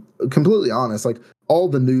be completely honest, like all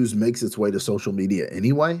the news makes its way to social media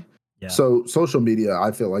anyway. Yeah. So social media,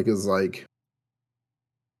 I feel like, is like,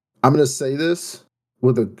 I'm going to say this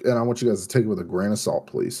and I want you guys to take it with a grain of salt,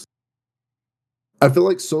 please. I feel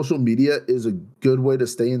like social media is a good way to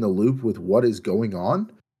stay in the loop with what is going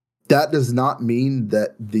on. That does not mean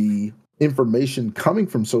that the information coming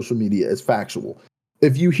from social media is factual.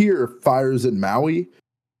 If you hear fires in Maui,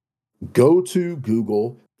 go to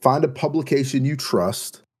Google, find a publication you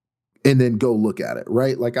trust, and then go look at it,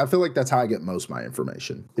 right? Like, I feel like that's how I get most of my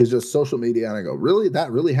information. It's just social media, and I go, really?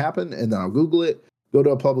 That really happened? And then I'll Google it, go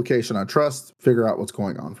to a publication I trust, figure out what's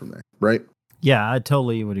going on from there, right? Yeah, I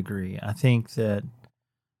totally would agree. I think that,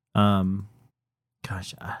 but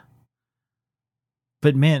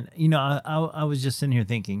man, I was just sitting here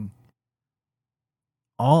thinking,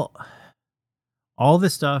 all the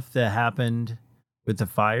stuff that happened with the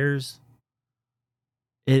fires,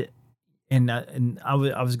 I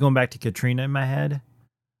was going back to Katrina in my head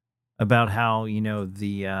about how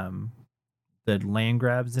the land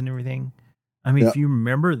grabs and everything. I mean, If you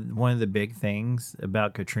remember, one of the big things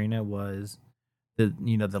about Katrina was the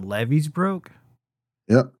levees broke.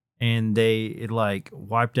 Yep. And it like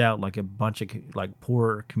wiped out like a bunch of like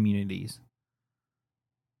poor communities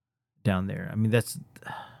down there. I mean,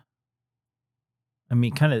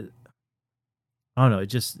 kind of, I don't know.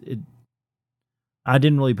 I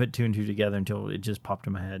didn't really put two and two together until it just popped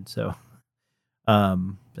in my head. So,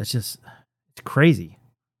 it's crazy.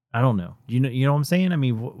 I don't know. You know what I'm saying? I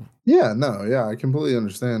mean, I completely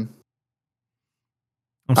understand.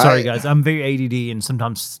 I'm sorry, guys. I'm very ADD, and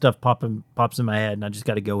sometimes stuff pops in my head, and I just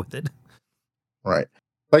got to go with it. Right.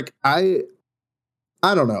 Like I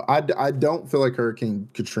don't know. I don't feel like Hurricane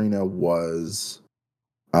Katrina was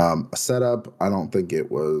a setup. I don't think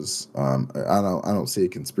it was. I don't see a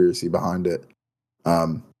conspiracy behind it.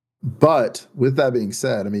 But with that being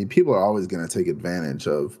said, I mean, people are always going to take advantage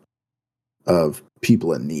of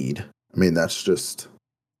people in need. I mean, that's just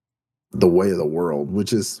the way of the world,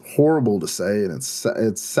 which is horrible to say, and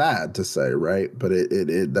it's sad to say, right? But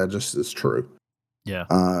it that just is true. Yeah.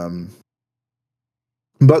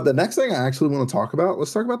 But the next thing I actually want to talk about,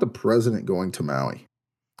 let's talk about the president going to Maui.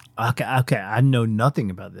 Okay. I know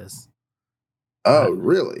nothing about this. Oh,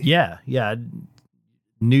 really? Yeah.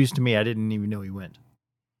 News to me. I didn't even know he went.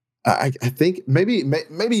 I think maybe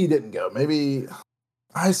he didn't go. Maybe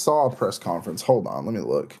I saw a press conference. Hold on, let me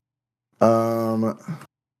look.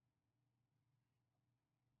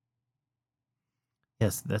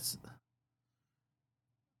 Yes,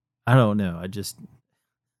 I don't know. I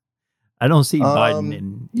don't see Biden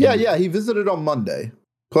in. Yeah. He visited on Monday.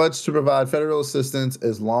 Pledged to provide federal assistance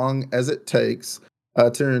as long as it takes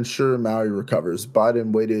to ensure Maui recovers.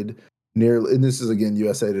 Biden waited nearly, and this is again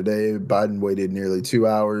USA Today. Biden waited nearly 2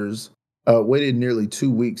 hours. Waited nearly 2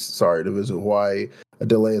 weeks. Sorry, to visit Hawaii. A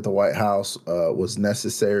delay at the White House was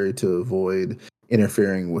necessary to avoid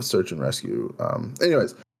interfering with search and rescue.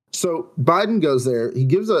 Anyways, so Biden goes there. He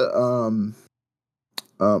gives a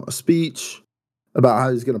speech about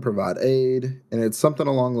how he's going to provide aid, and it's something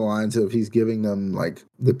along the lines of he's giving them, like,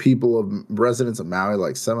 the people of residents of Maui,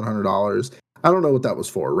 like $700. I don't know what that was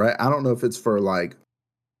for, right? I don't know if it's for like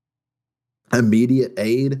immediate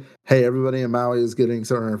aid. Hey, everybody in Maui is getting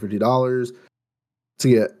 $750 to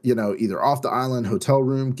get, either off the island, hotel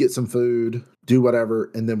room, get some food, do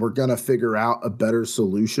whatever, and then we're going to figure out a better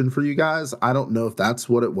solution for you guys. I don't know if that's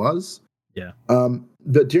what it was. Yeah.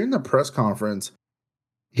 But during the press conference,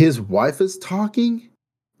 his wife is talking,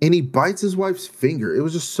 and he bites his wife's finger. It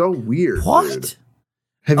was just so weird. What? Dude.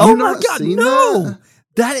 Have you not seen that?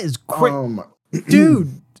 That is crazy,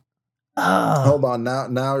 dude. Hold on, now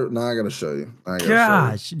I gotta show you.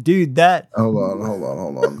 Dude, that. Hold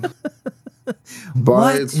on.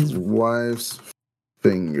 Bites wife's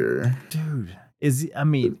finger, dude. I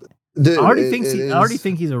Dude, already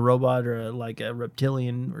think he's a robot or a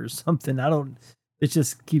reptilian or something. It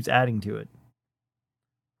just keeps adding to it.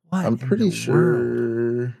 What I'm pretty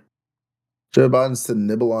sure Joe Biden's to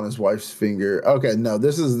nibble on his wife's finger. Okay, no,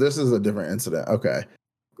 this is a different incident. Okay.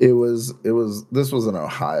 This was an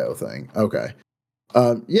Ohio thing. Okay.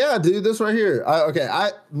 Yeah, dude, this right here.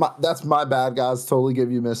 That's my bad, guys. Totally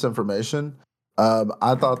give you misinformation.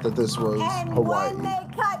 I thought that this was Hawaii.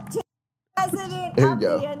 Here you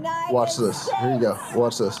go. Watch this. Here you go.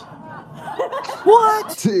 Watch this.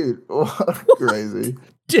 What? Dude, crazy.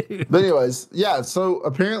 Dude. But anyways, yeah, so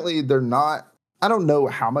apparently they're not, I don't know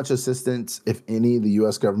how much assistance, if any, the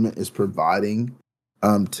U.S. government is providing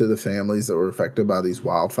to the families that were affected by these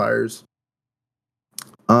wildfires.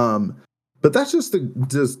 But that's just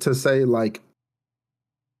to say, like,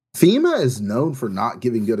 FEMA is known for not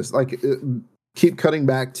giving good, keep cutting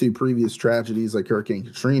back to previous tragedies like Hurricane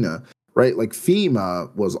Katrina, right? Like,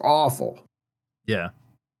 FEMA was awful. Yeah.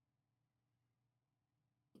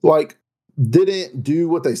 Like, didn't do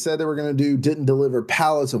what they said they were going to do, didn't deliver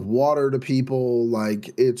pallets of water to people. Like,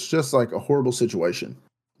 it's just like a horrible situation.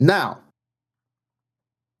 Now,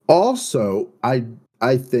 also, I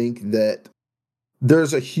think that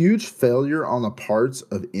there's a huge failure on the parts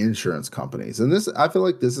of insurance companies. And I feel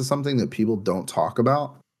like this is something that people don't talk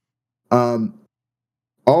about.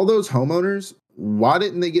 All those homeowners, why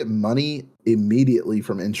didn't they get money immediately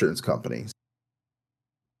from insurance companies?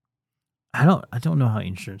 I don't know how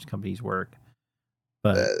insurance companies work,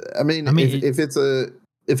 but if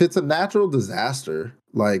it's a natural disaster,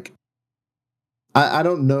 like, I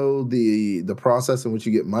don't know the process in which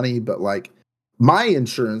you get money, but like my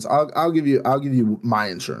insurance, I'll give you my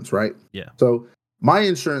insurance, right? Yeah. So my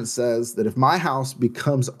insurance says that if my house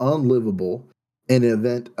becomes unlivable in an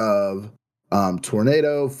event of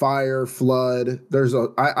tornado, fire, flood,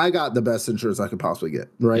 I got the best insurance I could possibly get,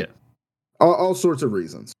 right? Yeah. All sorts of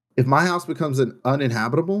reasons. If my house becomes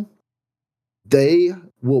uninhabitable, they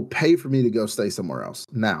will pay for me to go stay somewhere else.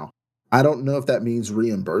 Now, I don't know if that means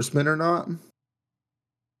reimbursement or not.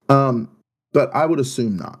 But I would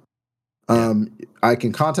assume not. I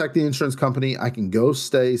can contact the insurance company. I can go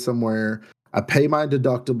stay somewhere. I pay my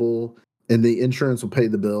deductible, and the insurance will pay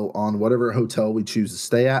the bill on whatever hotel we choose to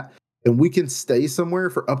stay at. And we can stay somewhere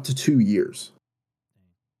for up to 2 years.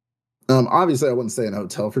 Obviously, I wouldn't stay in a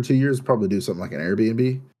hotel for 2 years. Probably do something like an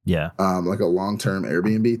Airbnb. Yeah. Like a long-term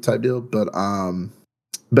Airbnb type deal.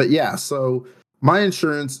 But yeah, so my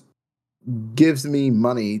insurance gives me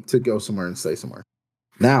money to go somewhere and stay somewhere.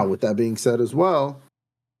 Now, with that being said as well,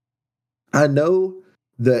 I know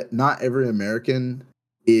that not every American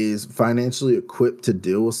is financially equipped to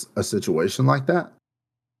deal with a situation like that.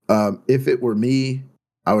 If it were me,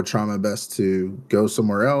 I would try my best to go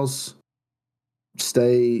somewhere else,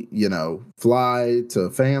 stay, fly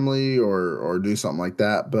to family or do something like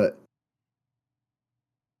that. But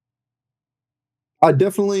I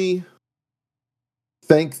definitely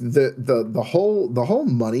think that the whole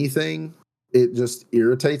money thing, it just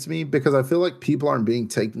irritates me because I feel like people aren't being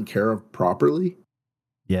taken care of properly.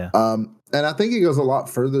 Yeah. And I think it goes a lot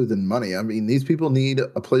further than money. I mean, these people need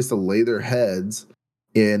a place to lay their heads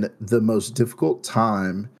in the most difficult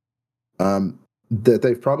time that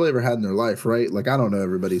they've probably ever had in their life, right? Like, I don't know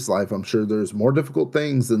everybody's life. I'm sure there's more difficult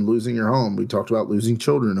things than losing your home. We talked about losing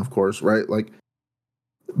children, of course, right? Like,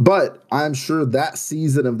 but I'm sure that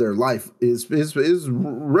season of their life is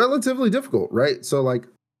relatively difficult, right? So, like,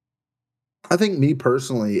 I think me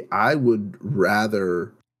personally, I would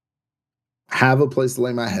rather have a place to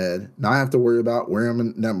lay my head, not have to worry about where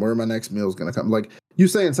my next meal is going to come. Like you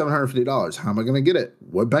saying $750, how am I going to get it?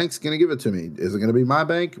 What bank's going to give it to me? Is it going to be my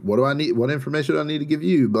bank? What do I need? What information do I need to give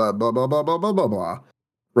you? Blah, blah, blah, blah, blah, blah, blah, blah.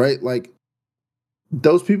 Right? Like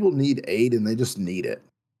those people need aid and they just need it.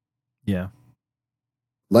 Yeah.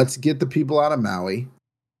 Let's get the people out of Maui.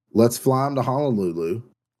 Let's fly them to Honolulu.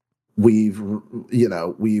 We've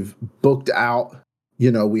booked out,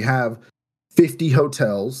 we have 50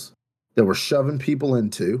 hotels that we're shoving people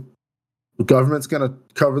into. The government's going to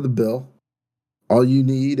cover the bill. All you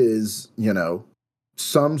need is,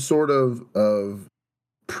 some sort of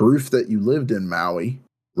proof that you lived in Maui,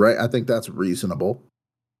 right? I think that's reasonable.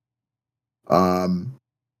 And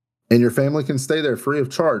your family can stay there free of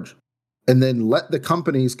charge. And then let the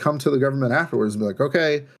companies come to the government afterwards and be like,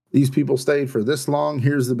 okay, these people stayed for this long,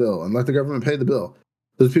 here's the bill, and let the government pay the bill.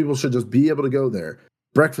 Those people should just be able to go there.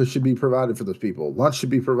 Breakfast should be provided for those people. Lunch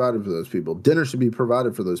should be provided for those people. Dinner should be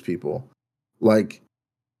provided for those people. Like,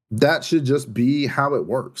 that should just be how it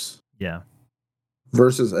works. Yeah.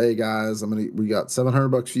 Versus, hey guys, we got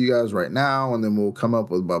 $700 for you guys right now, and then we'll come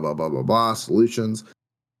up with blah blah blah blah blah solutions.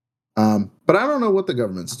 But I don't know what the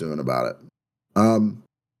government's doing about it.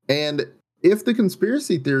 And if the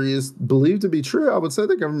conspiracy theory is believed to be true, I would say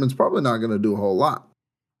the government's probably not going to do a whole lot.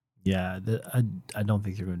 Yeah, I don't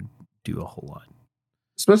think they're going to do a whole lot.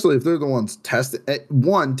 Especially if they're the ones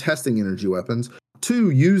testing energy weapons, two,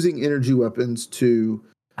 using energy weapons to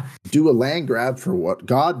do a land grab for what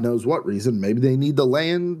God knows what reason. Maybe they need the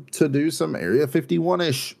land to do some Area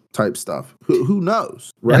 51-ish type stuff. Who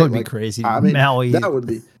knows? Right? That would be crazy. I mean, Maui, that would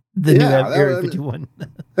be the new Area 51.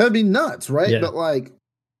 That'd be nuts, right? Yeah. But like,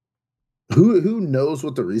 who knows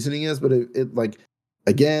what the reasoning is? But it like,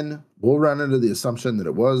 again, we'll run into the assumption that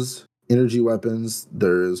it was energy weapons.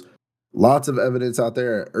 There's lots of evidence out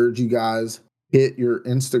there. I urge you guys, hit your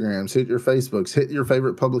Instagrams, hit your Facebooks, hit your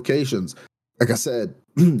favorite publications. Like I said,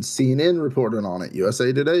 CNN reported on it,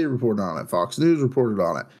 USA Today reported on it, Fox News reported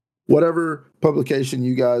on it. Whatever publication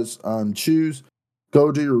you guys choose,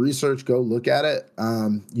 go do your research, go look at it.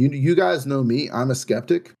 You guys know me, I'm a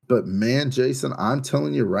skeptic, but man, Jason, I'm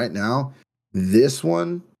telling you right now, this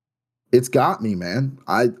one, it's got me, man.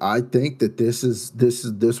 I think that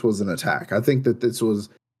this was an attack. I think that this was,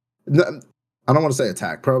 I don't want to say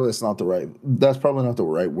attack. That's probably not the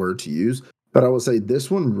right word to use. But I would say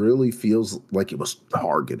this one really feels like it was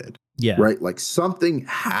targeted. Yeah. Right? Like something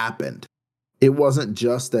happened. It wasn't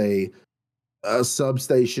just a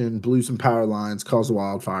substation, blew some power lines, caused a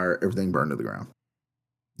wildfire, everything burned to the ground.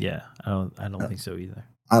 Yeah. I don't think so either.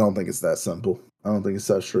 I don't think it's that simple. I don't think it's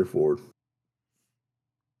that straightforward.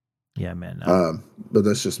 Yeah, man. But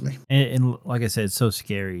that's just me. And like I said, it's so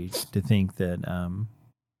scary to think that,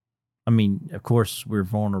 I mean, of course we're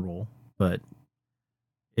vulnerable, but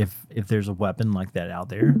if there's a weapon like that out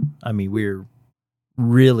there, I mean, we're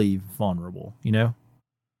really vulnerable,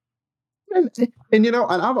 And and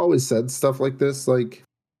I've always said stuff like this. Like,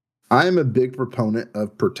 I'm a big proponent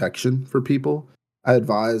of protection for people. I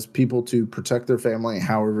advise people to protect their family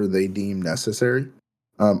however they deem necessary.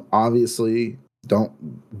 Obviously, don't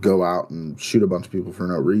go out and shoot a bunch of people for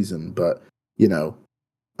no reason. But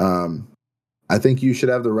I think you should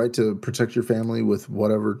have the right to protect your family with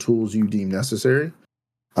whatever tools you deem necessary.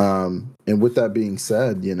 And with that being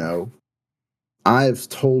said, I've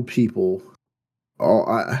told people,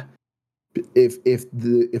 if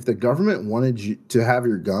the government wanted you to have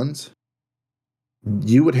your guns,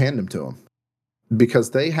 you would hand them to them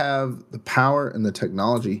because they have the power and the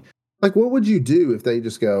technology. Like, what would you do if they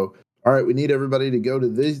just go, all right, we need everybody to go to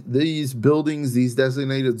these buildings, these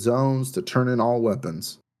designated zones to turn in all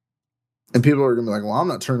weapons. And people are going to be like, well, I'm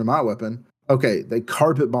not turning my weapon. Okay, they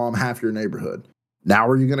carpet bomb half your neighborhood. Now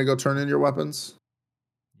are you going to go turn in your weapons?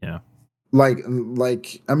 Yeah. Like,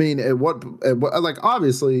 I mean, like,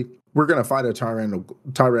 obviously, we're going to fight a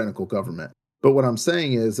tyrannical government. But what I'm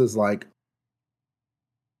saying is like,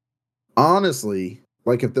 honestly,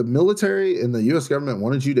 like, if the military and the U.S. government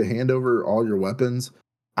wanted you to hand over all your weapons,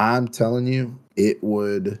 I'm telling you,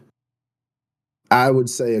 I would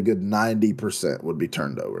say a good 90% would be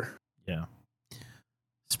turned over. Yeah.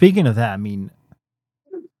 Speaking of that, I mean,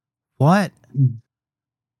 what?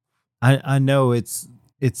 I know it's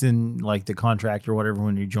it's in like the contract or whatever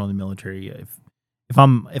when you join the military. If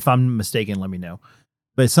I'm mistaken, let me know.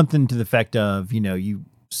 But it's something to the effect of, you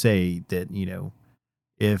say that,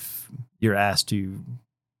 if you're asked to,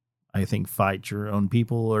 I think, fight your own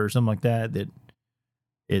people or something like that, that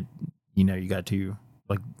it, you got to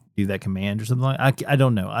like do that command or something like. I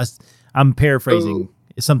don't know. I'm paraphrasing.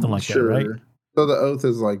 It's something like that, right? So the oath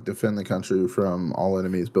is like defend the country from all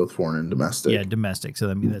enemies, both foreign and domestic. Yeah, domestic. So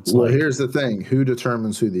I mean, that's well. Here's the thing: who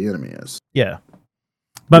determines who the enemy is? Yeah,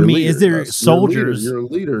 but Your I mean, leader is there does. soldiers? Your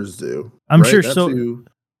leaders do. I'm right? sure. That's So who,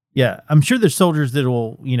 yeah, I'm sure there's soldiers that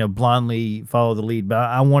will blindly follow the lead. But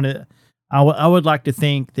I want to. I would like to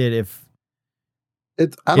think that if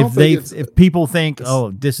people think,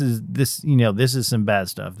 oh, this is some bad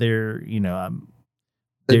stuff. It's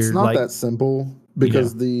not that simple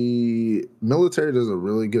because the military does a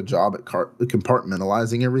really good job at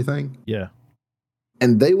compartmentalizing everything. Yeah.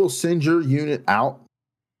 And they will send your unit out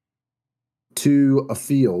to a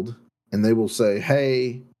field and they will say,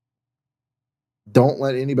 hey, don't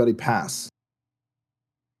let anybody pass.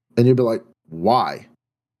 And you'll be like, why?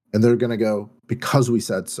 And they're going to go, because we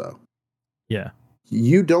said so. Yeah.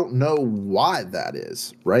 You don't know why that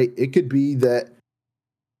is, right? It could be that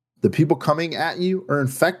the people coming at you are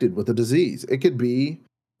infected with a disease. It could be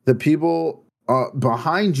the people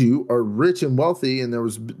behind you are rich and wealthy, and there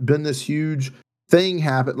was been this huge thing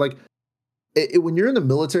happen. Like when you're in the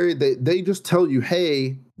military, they just tell you,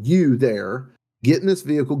 hey, you there, get in this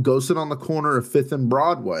vehicle, go sit on the corner of 5th and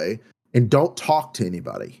Broadway, and don't talk to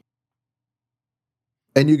anybody.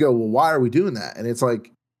 And you go, well, why are we doing that? And it's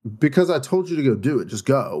like, because I told you to go do it. Just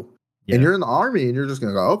go. Yeah. And you're in the Army and you're just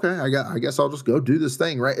going to go, okay, I guess I'll just go do this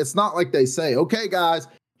thing, right? It's not like they say, okay, guys,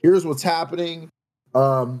 here's what's happening.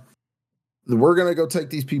 We're going to go take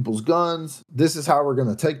these people's guns. This is how we're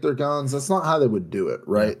going to take their guns. That's not how they would do it,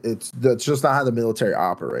 right? Yeah. That's just not how the military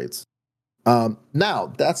operates.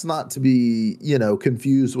 Now, that's not to be,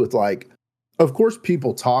 confused with like, of course,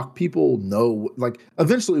 people talk, people know, like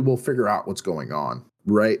eventually we'll figure out what's going on,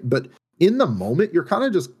 right? But in the moment, you're kind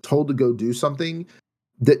of just told to go do something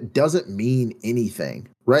that doesn't mean anything,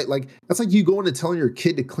 right? Like that's like you going and telling your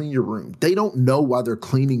kid to clean your room. They don't know why they're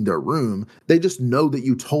cleaning their room. They just know that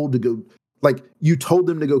you told them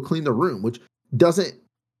to go clean the room, which doesn't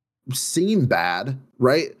seem bad,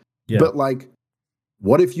 right? Yeah. But like,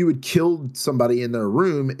 what if you had killed somebody in their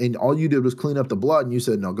room and all you did was clean up the blood and you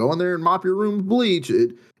said, no, go in there and mop your room with bleach.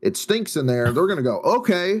 It stinks in there. They're going to go,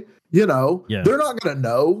 okay. They're not going to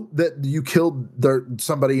know that you killed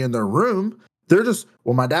somebody in their room. They're just,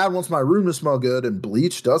 well, my dad wants my room to smell good and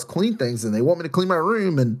bleach does clean things and they want me to clean my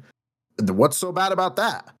room. And what's so bad about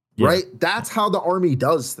that? Yeah. Right? That's how the Army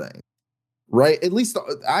does things, right? At least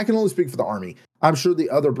I can only speak for the Army. I'm sure the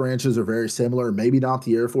other branches are very similar. Maybe not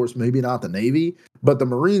the Air Force, maybe not the Navy, but the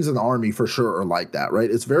Marines and the Army for sure are like that, right?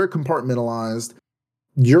 It's very compartmentalized.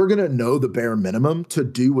 You're going to know the bare minimum to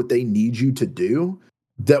do what they need you to do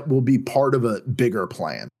that will be part of a bigger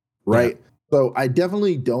plan, right? Yeah. So I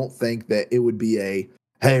definitely don't think that it would be a,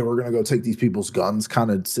 hey, we're going to go take these people's guns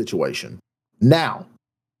kind of situation. Now,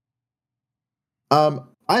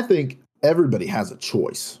 I think everybody has a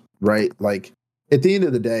choice, right? Like at the end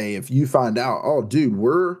of the day, if you find out, oh, dude,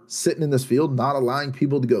 we're sitting in this field, not allowing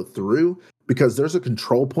people to go through because there's a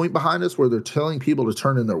control point behind us where they're telling people to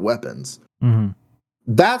turn in their weapons. Mm-hmm.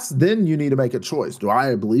 Then you need to make a choice. Do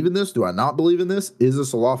I believe in this? Do I not believe in this? Is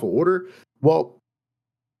this a lawful order? Well,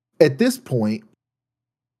 at this point,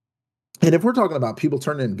 and if we're talking about people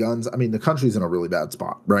turning in guns, I mean, the country's in a really bad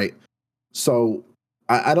spot, right? So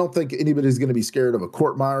I don't think anybody's going to be scared of a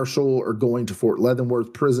court-martial or going to Fort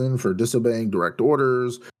Leavenworth prison for disobeying direct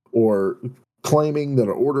orders or claiming that an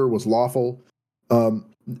order was lawful. And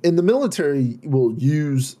the military will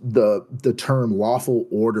use the term lawful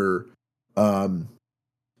order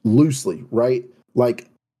loosely, right? Like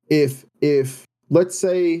if let's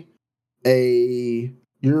say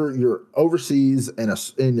you're overseas and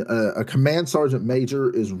a command sergeant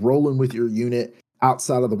major is rolling with your unit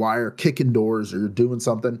outside of the wire, kicking doors, or you're doing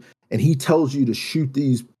something, and he tells you to shoot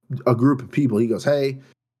a group of people. He goes, hey,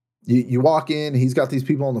 you walk in, he's got these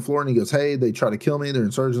people on the floor, and he goes, hey, they try to kill me, they're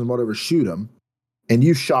insurgents, whatever, shoot them. And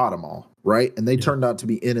you shot them all, right? And they turned out to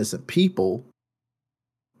be innocent people.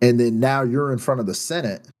 And then now you're in front of the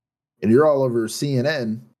Senate, and you're all over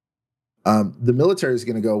CNN. The military is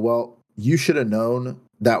going to go, well, you should have known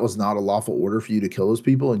that was not a lawful order for you to kill those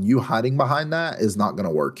people, and you hiding behind that is not going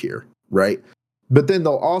to work here, right? But then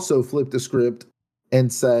they'll also flip the script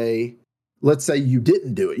and say, let's say you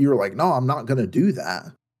didn't do it. You're like, no, I'm not going to do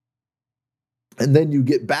that. And then you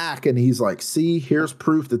get back and he's like, see, here's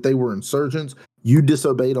proof that they were insurgents. you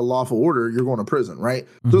disobeyed a lawful order, you're going to prison, right?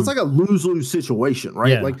 So it's like a lose-lose situation,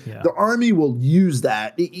 right? Yeah, like yeah. the army will use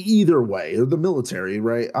that either way, or the military,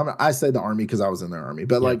 right? I say the army because I was in the army,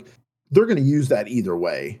 but like they're going to use that either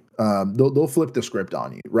way. They'll flip the script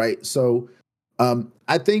on you, right? So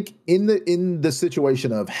I think in the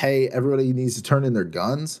situation of, hey, everybody needs to turn in their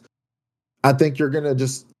guns, I think you're going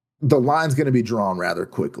to the line's going to be drawn rather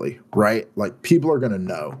quickly, right? Like people are going to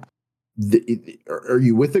know. Are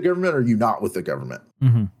you with the government or are you not with the government?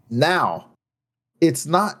 Now, it's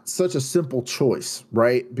not such a simple choice,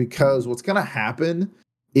 right? Because what's going to happen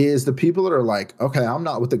is the people that are like, okay, I'm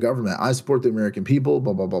not with the government, I support the American people,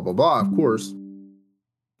 blah, blah, blah, blah, blah, of course.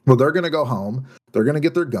 Well, they're going to go home, they're going to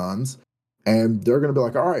get their guns, and they're going to be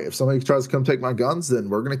like, all right, if somebody tries to come take my guns, then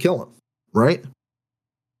we're going to kill them, right?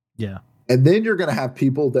 Yeah. And then you're going to have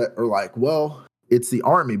people that are like, well, it's the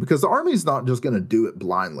army, because the army is not just going to do it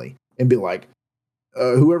blindly and be like,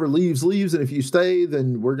 whoever leaves. And if you stay,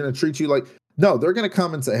 then we're going to treat you like, no, they're going to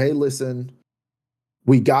come and say, hey, listen,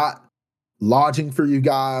 we got lodging for you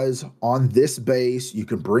guys on this base. You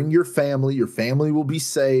can bring your family. Your family will be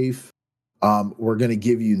safe. We're going to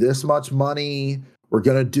give you this much money. They're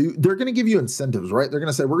going to give you incentives, right? They're going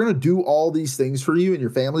to say, we're going to do all these things for you and your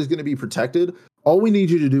family's going to be protected. All we need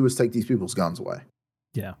you to do is take these people's guns away.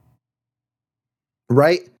 Yeah.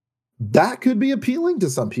 Right? That could be appealing to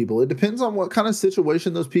some people. It depends on what kind of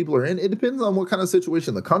situation those people are in. It depends on what kind of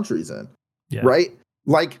situation the country's in. Yeah. Right?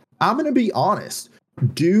 Like, I'm going to be honest.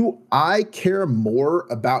 Do I care more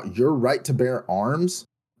about your right to bear arms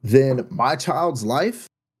than my child's life?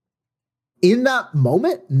 In that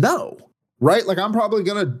moment, no. Right? Like, I'm probably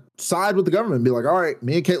going to side with the government and be like, all right,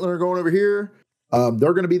 me and Caitlin are going over here.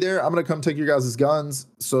 They're going to be there. I'm going to come take your guys' guns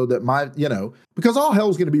so that because all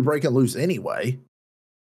hell's going to be breaking loose anyway.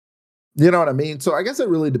 You know what I mean? So I guess it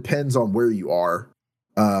really depends on where you are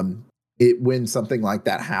when something like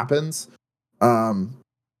that happens.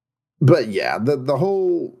 But yeah, the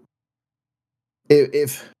whole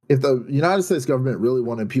if the United States government really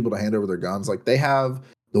wanted people to hand over their guns, like they have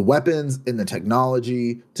the weapons and the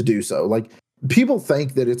technology to do so. Like people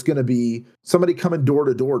think that it's going to be somebody coming door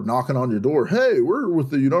to door, knocking on your door. Hey, we're with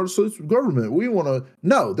the United States government. We want to.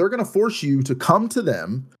 No, they're going to force you to come to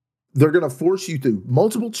them. They're going to force you through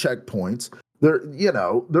multiple checkpoints. They're going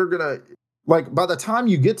to, like, by the time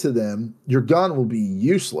you get to them, your gun will be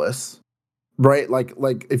useless, right? Like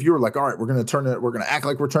if you were like, all right, we're going to act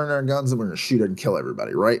like we're turning our guns and we're going to shoot it and kill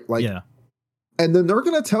everybody, right? Like, yeah. And then they're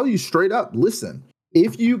going to tell you straight up, listen,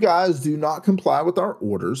 if you guys do not comply with our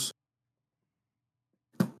orders,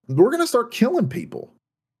 we're going to start killing people.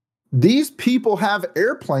 These people have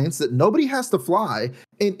airplanes that nobody has to fly.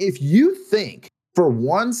 And if you think for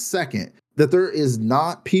 1 second that there is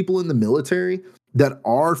not people in the military that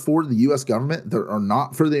are for the U.S. government, that are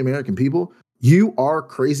not for the American people, you are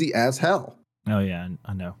crazy as hell. Oh, yeah,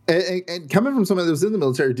 I know. And coming from somebody that was in the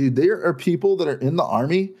military, dude, there are people that are in the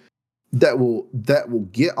army that will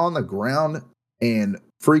get on the ground and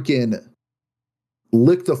freaking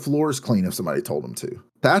lick the floors clean if somebody told them to.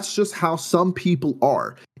 That's just how some people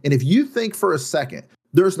are. And if you think for a second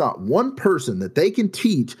there's not one person that they can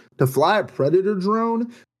teach to fly a Predator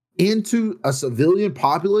drone into a civilian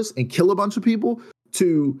populace and kill a bunch of people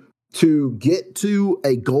to get to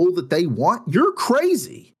a goal that they want, you're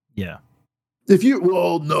crazy. Yeah.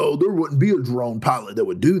 No, there wouldn't be a drone pilot that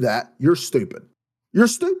would do that. You're stupid. You're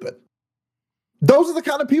stupid. Those are the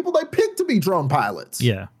kind of people they pick to be drone pilots.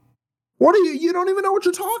 Yeah. You don't even know what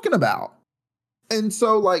you're talking about. And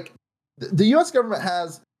so, like, the U.S. government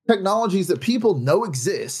has technologies that people know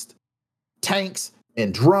exist, tanks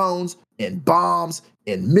and drones and bombs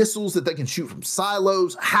and missiles that they can shoot from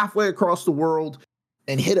silos halfway across the world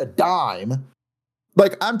and hit a dime.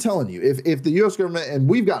 Like, I'm telling you, if the U.S. government, and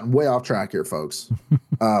we've gotten way off track here, folks.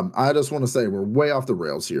 I just want to say we're way off the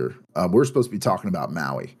rails here. We're supposed to be talking about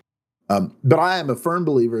Maui. But I am a firm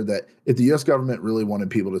believer that if the U.S. government really wanted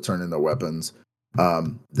people to turn in their weapons,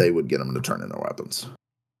 they would get them to turn in their weapons.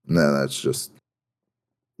 No, that's just,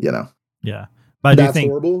 Yeah. But that's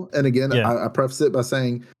horrible. And again, yeah. I preface it by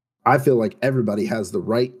saying, I feel like everybody has the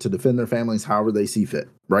right to defend their families however they see fit,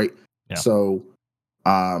 right? Yeah. So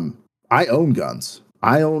I own guns.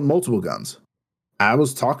 I own multiple guns. I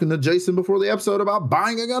was talking to Jason before the episode about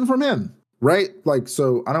buying a gun from him, right? Like,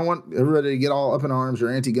 so I don't want everybody to get all up in arms.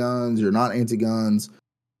 You're anti-guns. You're not anti-guns.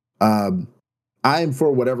 I am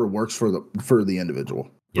for whatever works for the individual,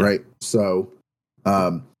 right? So,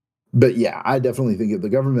 but yeah, I definitely think if the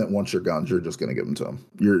government wants your guns, you're just going to give them to them.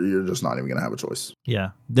 You're just not even going to have a choice.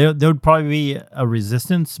 Yeah, there would probably be a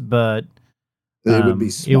resistance, but it would be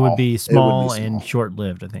small. It would be small and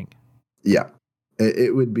short-lived, I think. Yeah,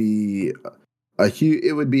 it would be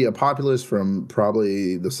it would be a populace from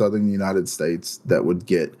probably the southern United States that would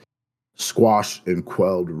get squashed and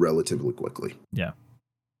quelled relatively quickly. Yeah.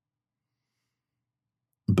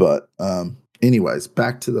 But anyways,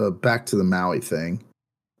 back to the Maui thing.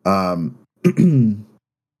 I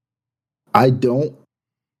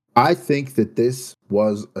think that this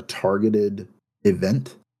was a targeted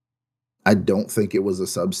event. I don't think it was a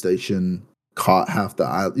substation caught half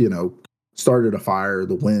the, started a fire,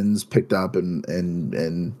 the winds picked up and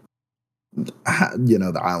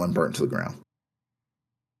the island burnt to the ground.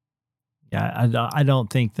 Yeah, I don't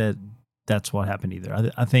think that's what happened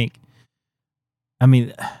either. I think, I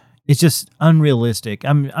mean, it's just unrealistic.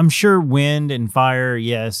 I'm sure wind and fire,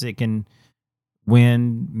 yes, it can,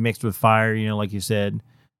 wind mixed with fire, like you said,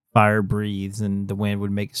 fire breathes and the wind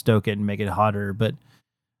would stoke it and make it hotter. But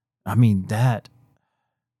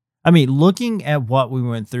looking at what we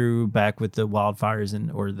went through back with the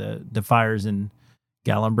wildfires or the fires in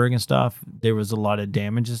Gallenberg and stuff, there was a lot of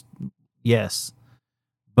damages. Yes.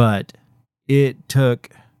 But it took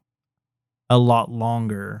a lot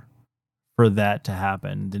longer for that to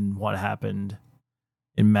happen than what happened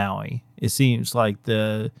in Maui. It seems like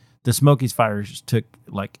the Smokies fires took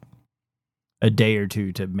like a day or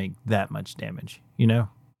two to make that much damage,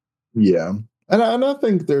 Yeah. And I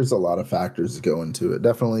think there's a lot of factors that go into it.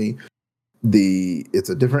 Definitely it's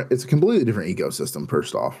a completely different ecosystem,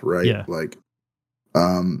 first off, right? Yeah. Like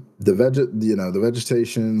the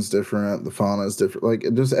vegetation's different, the fauna's different, like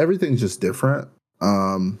everything's just different.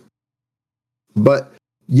 But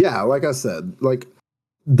yeah, like I said, like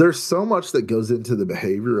there's so much that goes into the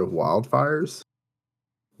behavior of wildfires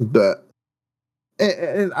that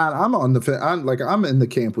and I'm on I'm in the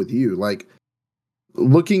camp with you, like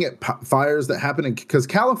looking at fires that happen because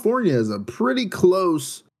California is a pretty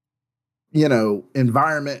close,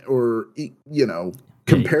 environment or,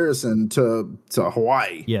 comparison to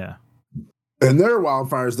Hawaii. Yeah. And their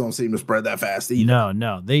wildfires don't seem to spread that fast either.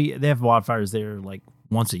 No. They have wildfires there like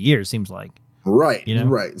once a year, it seems like. Right.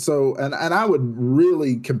 Right. So, and I would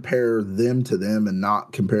really compare them to them and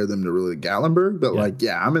not compare them to really Gallenberg. But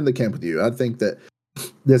I'm in the camp with you. I think that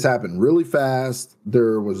this happened really fast.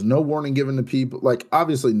 There was no warning given to people. Like,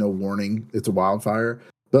 obviously no warning. It's a wildfire.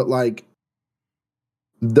 But like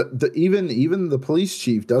even the police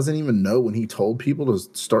chief doesn't even know when he told people to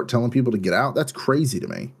start telling people to get out. That's crazy to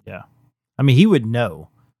me. Yeah. I mean, he would know.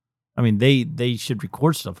 I mean, they should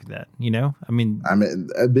record stuff like that, They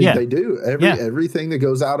do. Everything that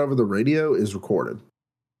goes out over the radio is recorded.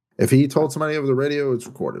 If he told somebody over the radio, it's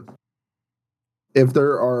recorded. If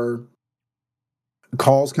there are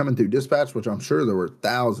calls coming through dispatch, which I'm sure there were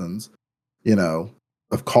thousands,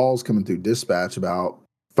 of calls coming through dispatch about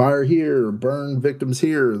fire here, burn victims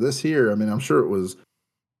here, this here. I mean, I'm sure it was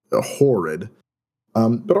horrid.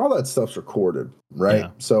 But all that stuff's recorded, right?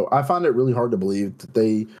 Yeah. So I find it really hard to believe that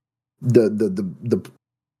the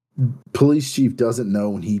police chief doesn't know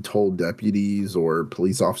when he told deputies or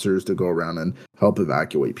police officers to go around and help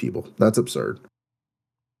evacuate people. That's absurd.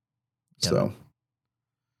 Yeah. So,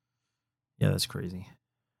 yeah, that's crazy.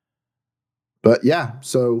 But yeah,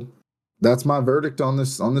 so that's my verdict on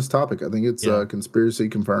this topic. I think it's conspiracy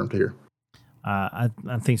confirmed here. I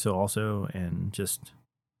think so also, and just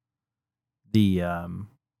the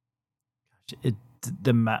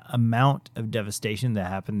amount of devastation that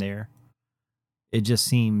happened there, it just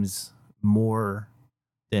seems more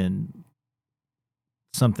than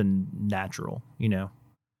something natural,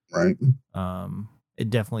 Right. It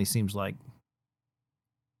definitely seems like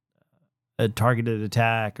a targeted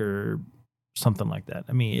attack or something like that.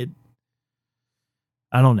 I mean,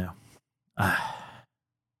 I don't know.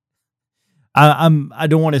 I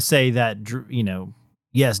don't want to say that,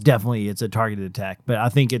 yes, definitely it's a targeted attack, but I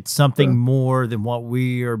think it's something more than what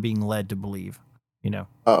we are being led to believe,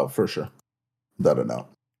 Oh, for sure. That I know.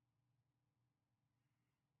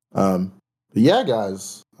 Yeah,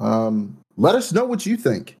 guys, let us know what you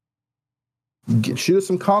think. Shoot us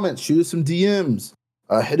some comments, shoot us some DMs,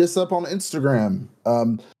 hit us up on Instagram.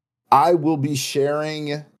 I will be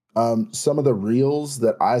sharing some of the reels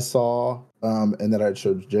that I saw and that I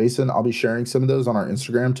showed Jason. I'll be sharing some of those on our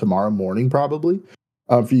Instagram tomorrow morning, probably,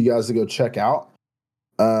 for you guys to go check out.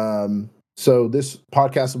 So this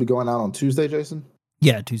podcast will be going out on Tuesday, Jason?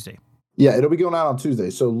 Yeah, Tuesday. Yeah, it'll be going out on Tuesday.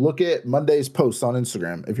 So look at Monday's post on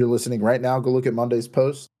Instagram. If you're listening right now, go look at Monday's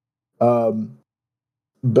post.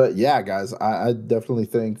 But yeah, guys, I definitely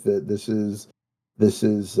think that this is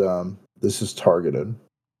targeted.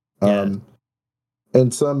 Yeah.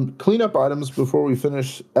 And some cleanup items before we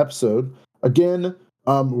finish episode. Again,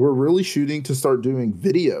 we're really shooting to start doing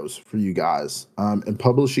videos for you guys and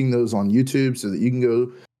publishing those on YouTube so that you can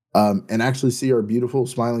go and actually see our beautiful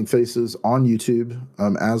smiling faces on YouTube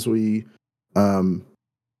as we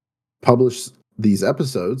publish these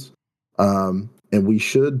episodes. And we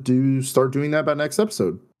should start doing that by next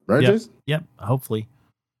episode, right, Yep. Jason? Yep. Hopefully.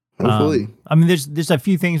 Hopefully. I mean, there's a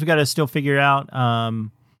few things we got to still figure out.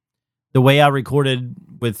 The way I recorded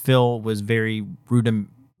with Phil was very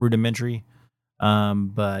rudimentary.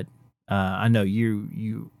 But I know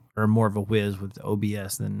you are more of a whiz with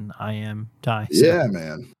OBS than I am, Ty. So. Yeah,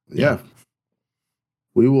 man. Yeah.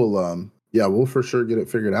 We will we'll for sure get it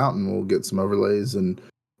figured out, and we'll get some overlays and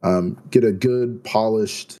get a good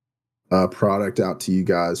polished product out to you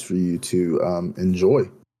guys for you to enjoy.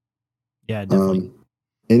 Yeah, definitely.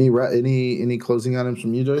 Any closing items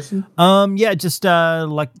from you, Jason? Just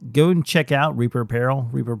go and check out Reaper Apparel,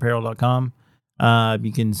 reaperapparel.com.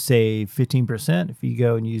 You can save 15% if you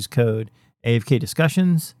go and use code AFK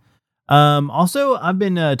Discussions. Also, I've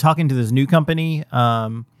been talking to this new company,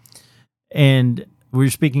 and we're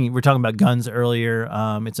talking about guns earlier.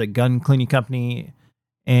 It's a gun cleaning company,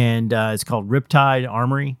 and it's called Riptide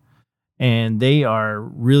Armory, and they are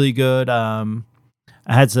really good.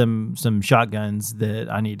 I had some shotguns that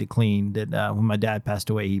I need to clean that when my dad passed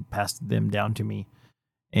away, he passed them down to me.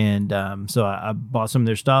 And so I bought some of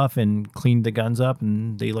their stuff and cleaned the guns up,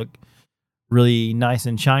 and they look really nice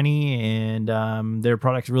and shiny, and their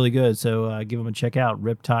product's really good. So give them a check out,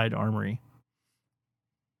 Riptide Armory.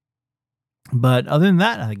 But other than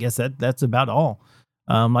that, I guess that's about all.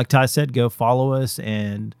 Like Ty said, go follow us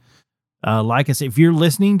and like us. If you're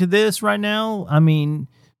listening to this right now, I mean,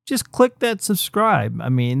 just click that subscribe. I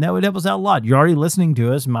mean, that would help us out a lot. You're already listening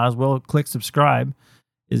to us. Might as well click subscribe.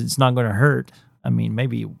 It's not going to hurt. I mean,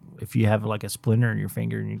 maybe if you have like a splinter in your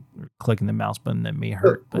finger and you're clicking the mouse button, that may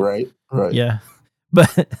hurt. But right. Yeah. But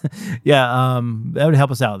that would help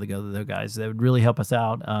us out, though, guys. That would really help us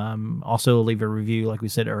out. Also, leave a review, like we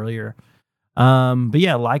said earlier. But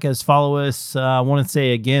yeah, like us, follow us. I want to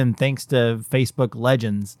say again, thanks to Facebook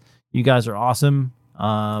Legends. You guys are awesome.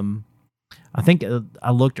 I think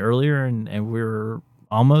I looked earlier and we're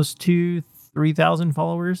almost to 3,000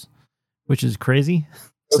 followers, which is crazy.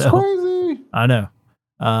 That's crazy. I know.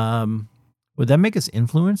 Would that make us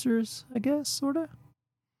influencers, I guess, sort of?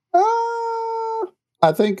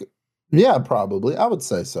 I think, yeah, probably. I would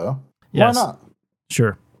say so. Yes. Why not?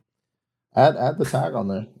 Sure. Add the tag on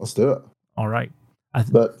there. Let's do it. All right.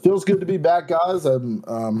 But feels good to be back, guys.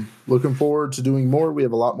 I'm looking forward to doing more. We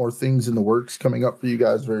have a lot more things in the works coming up for you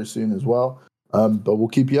guys very soon as well. But we'll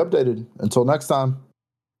keep you updated. Until next time.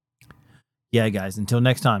 Yeah, guys. Until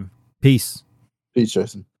next time. Peace. Peace,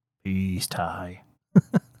 Jason. Peace, Ty. Ripping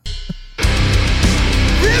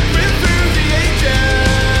through the ages.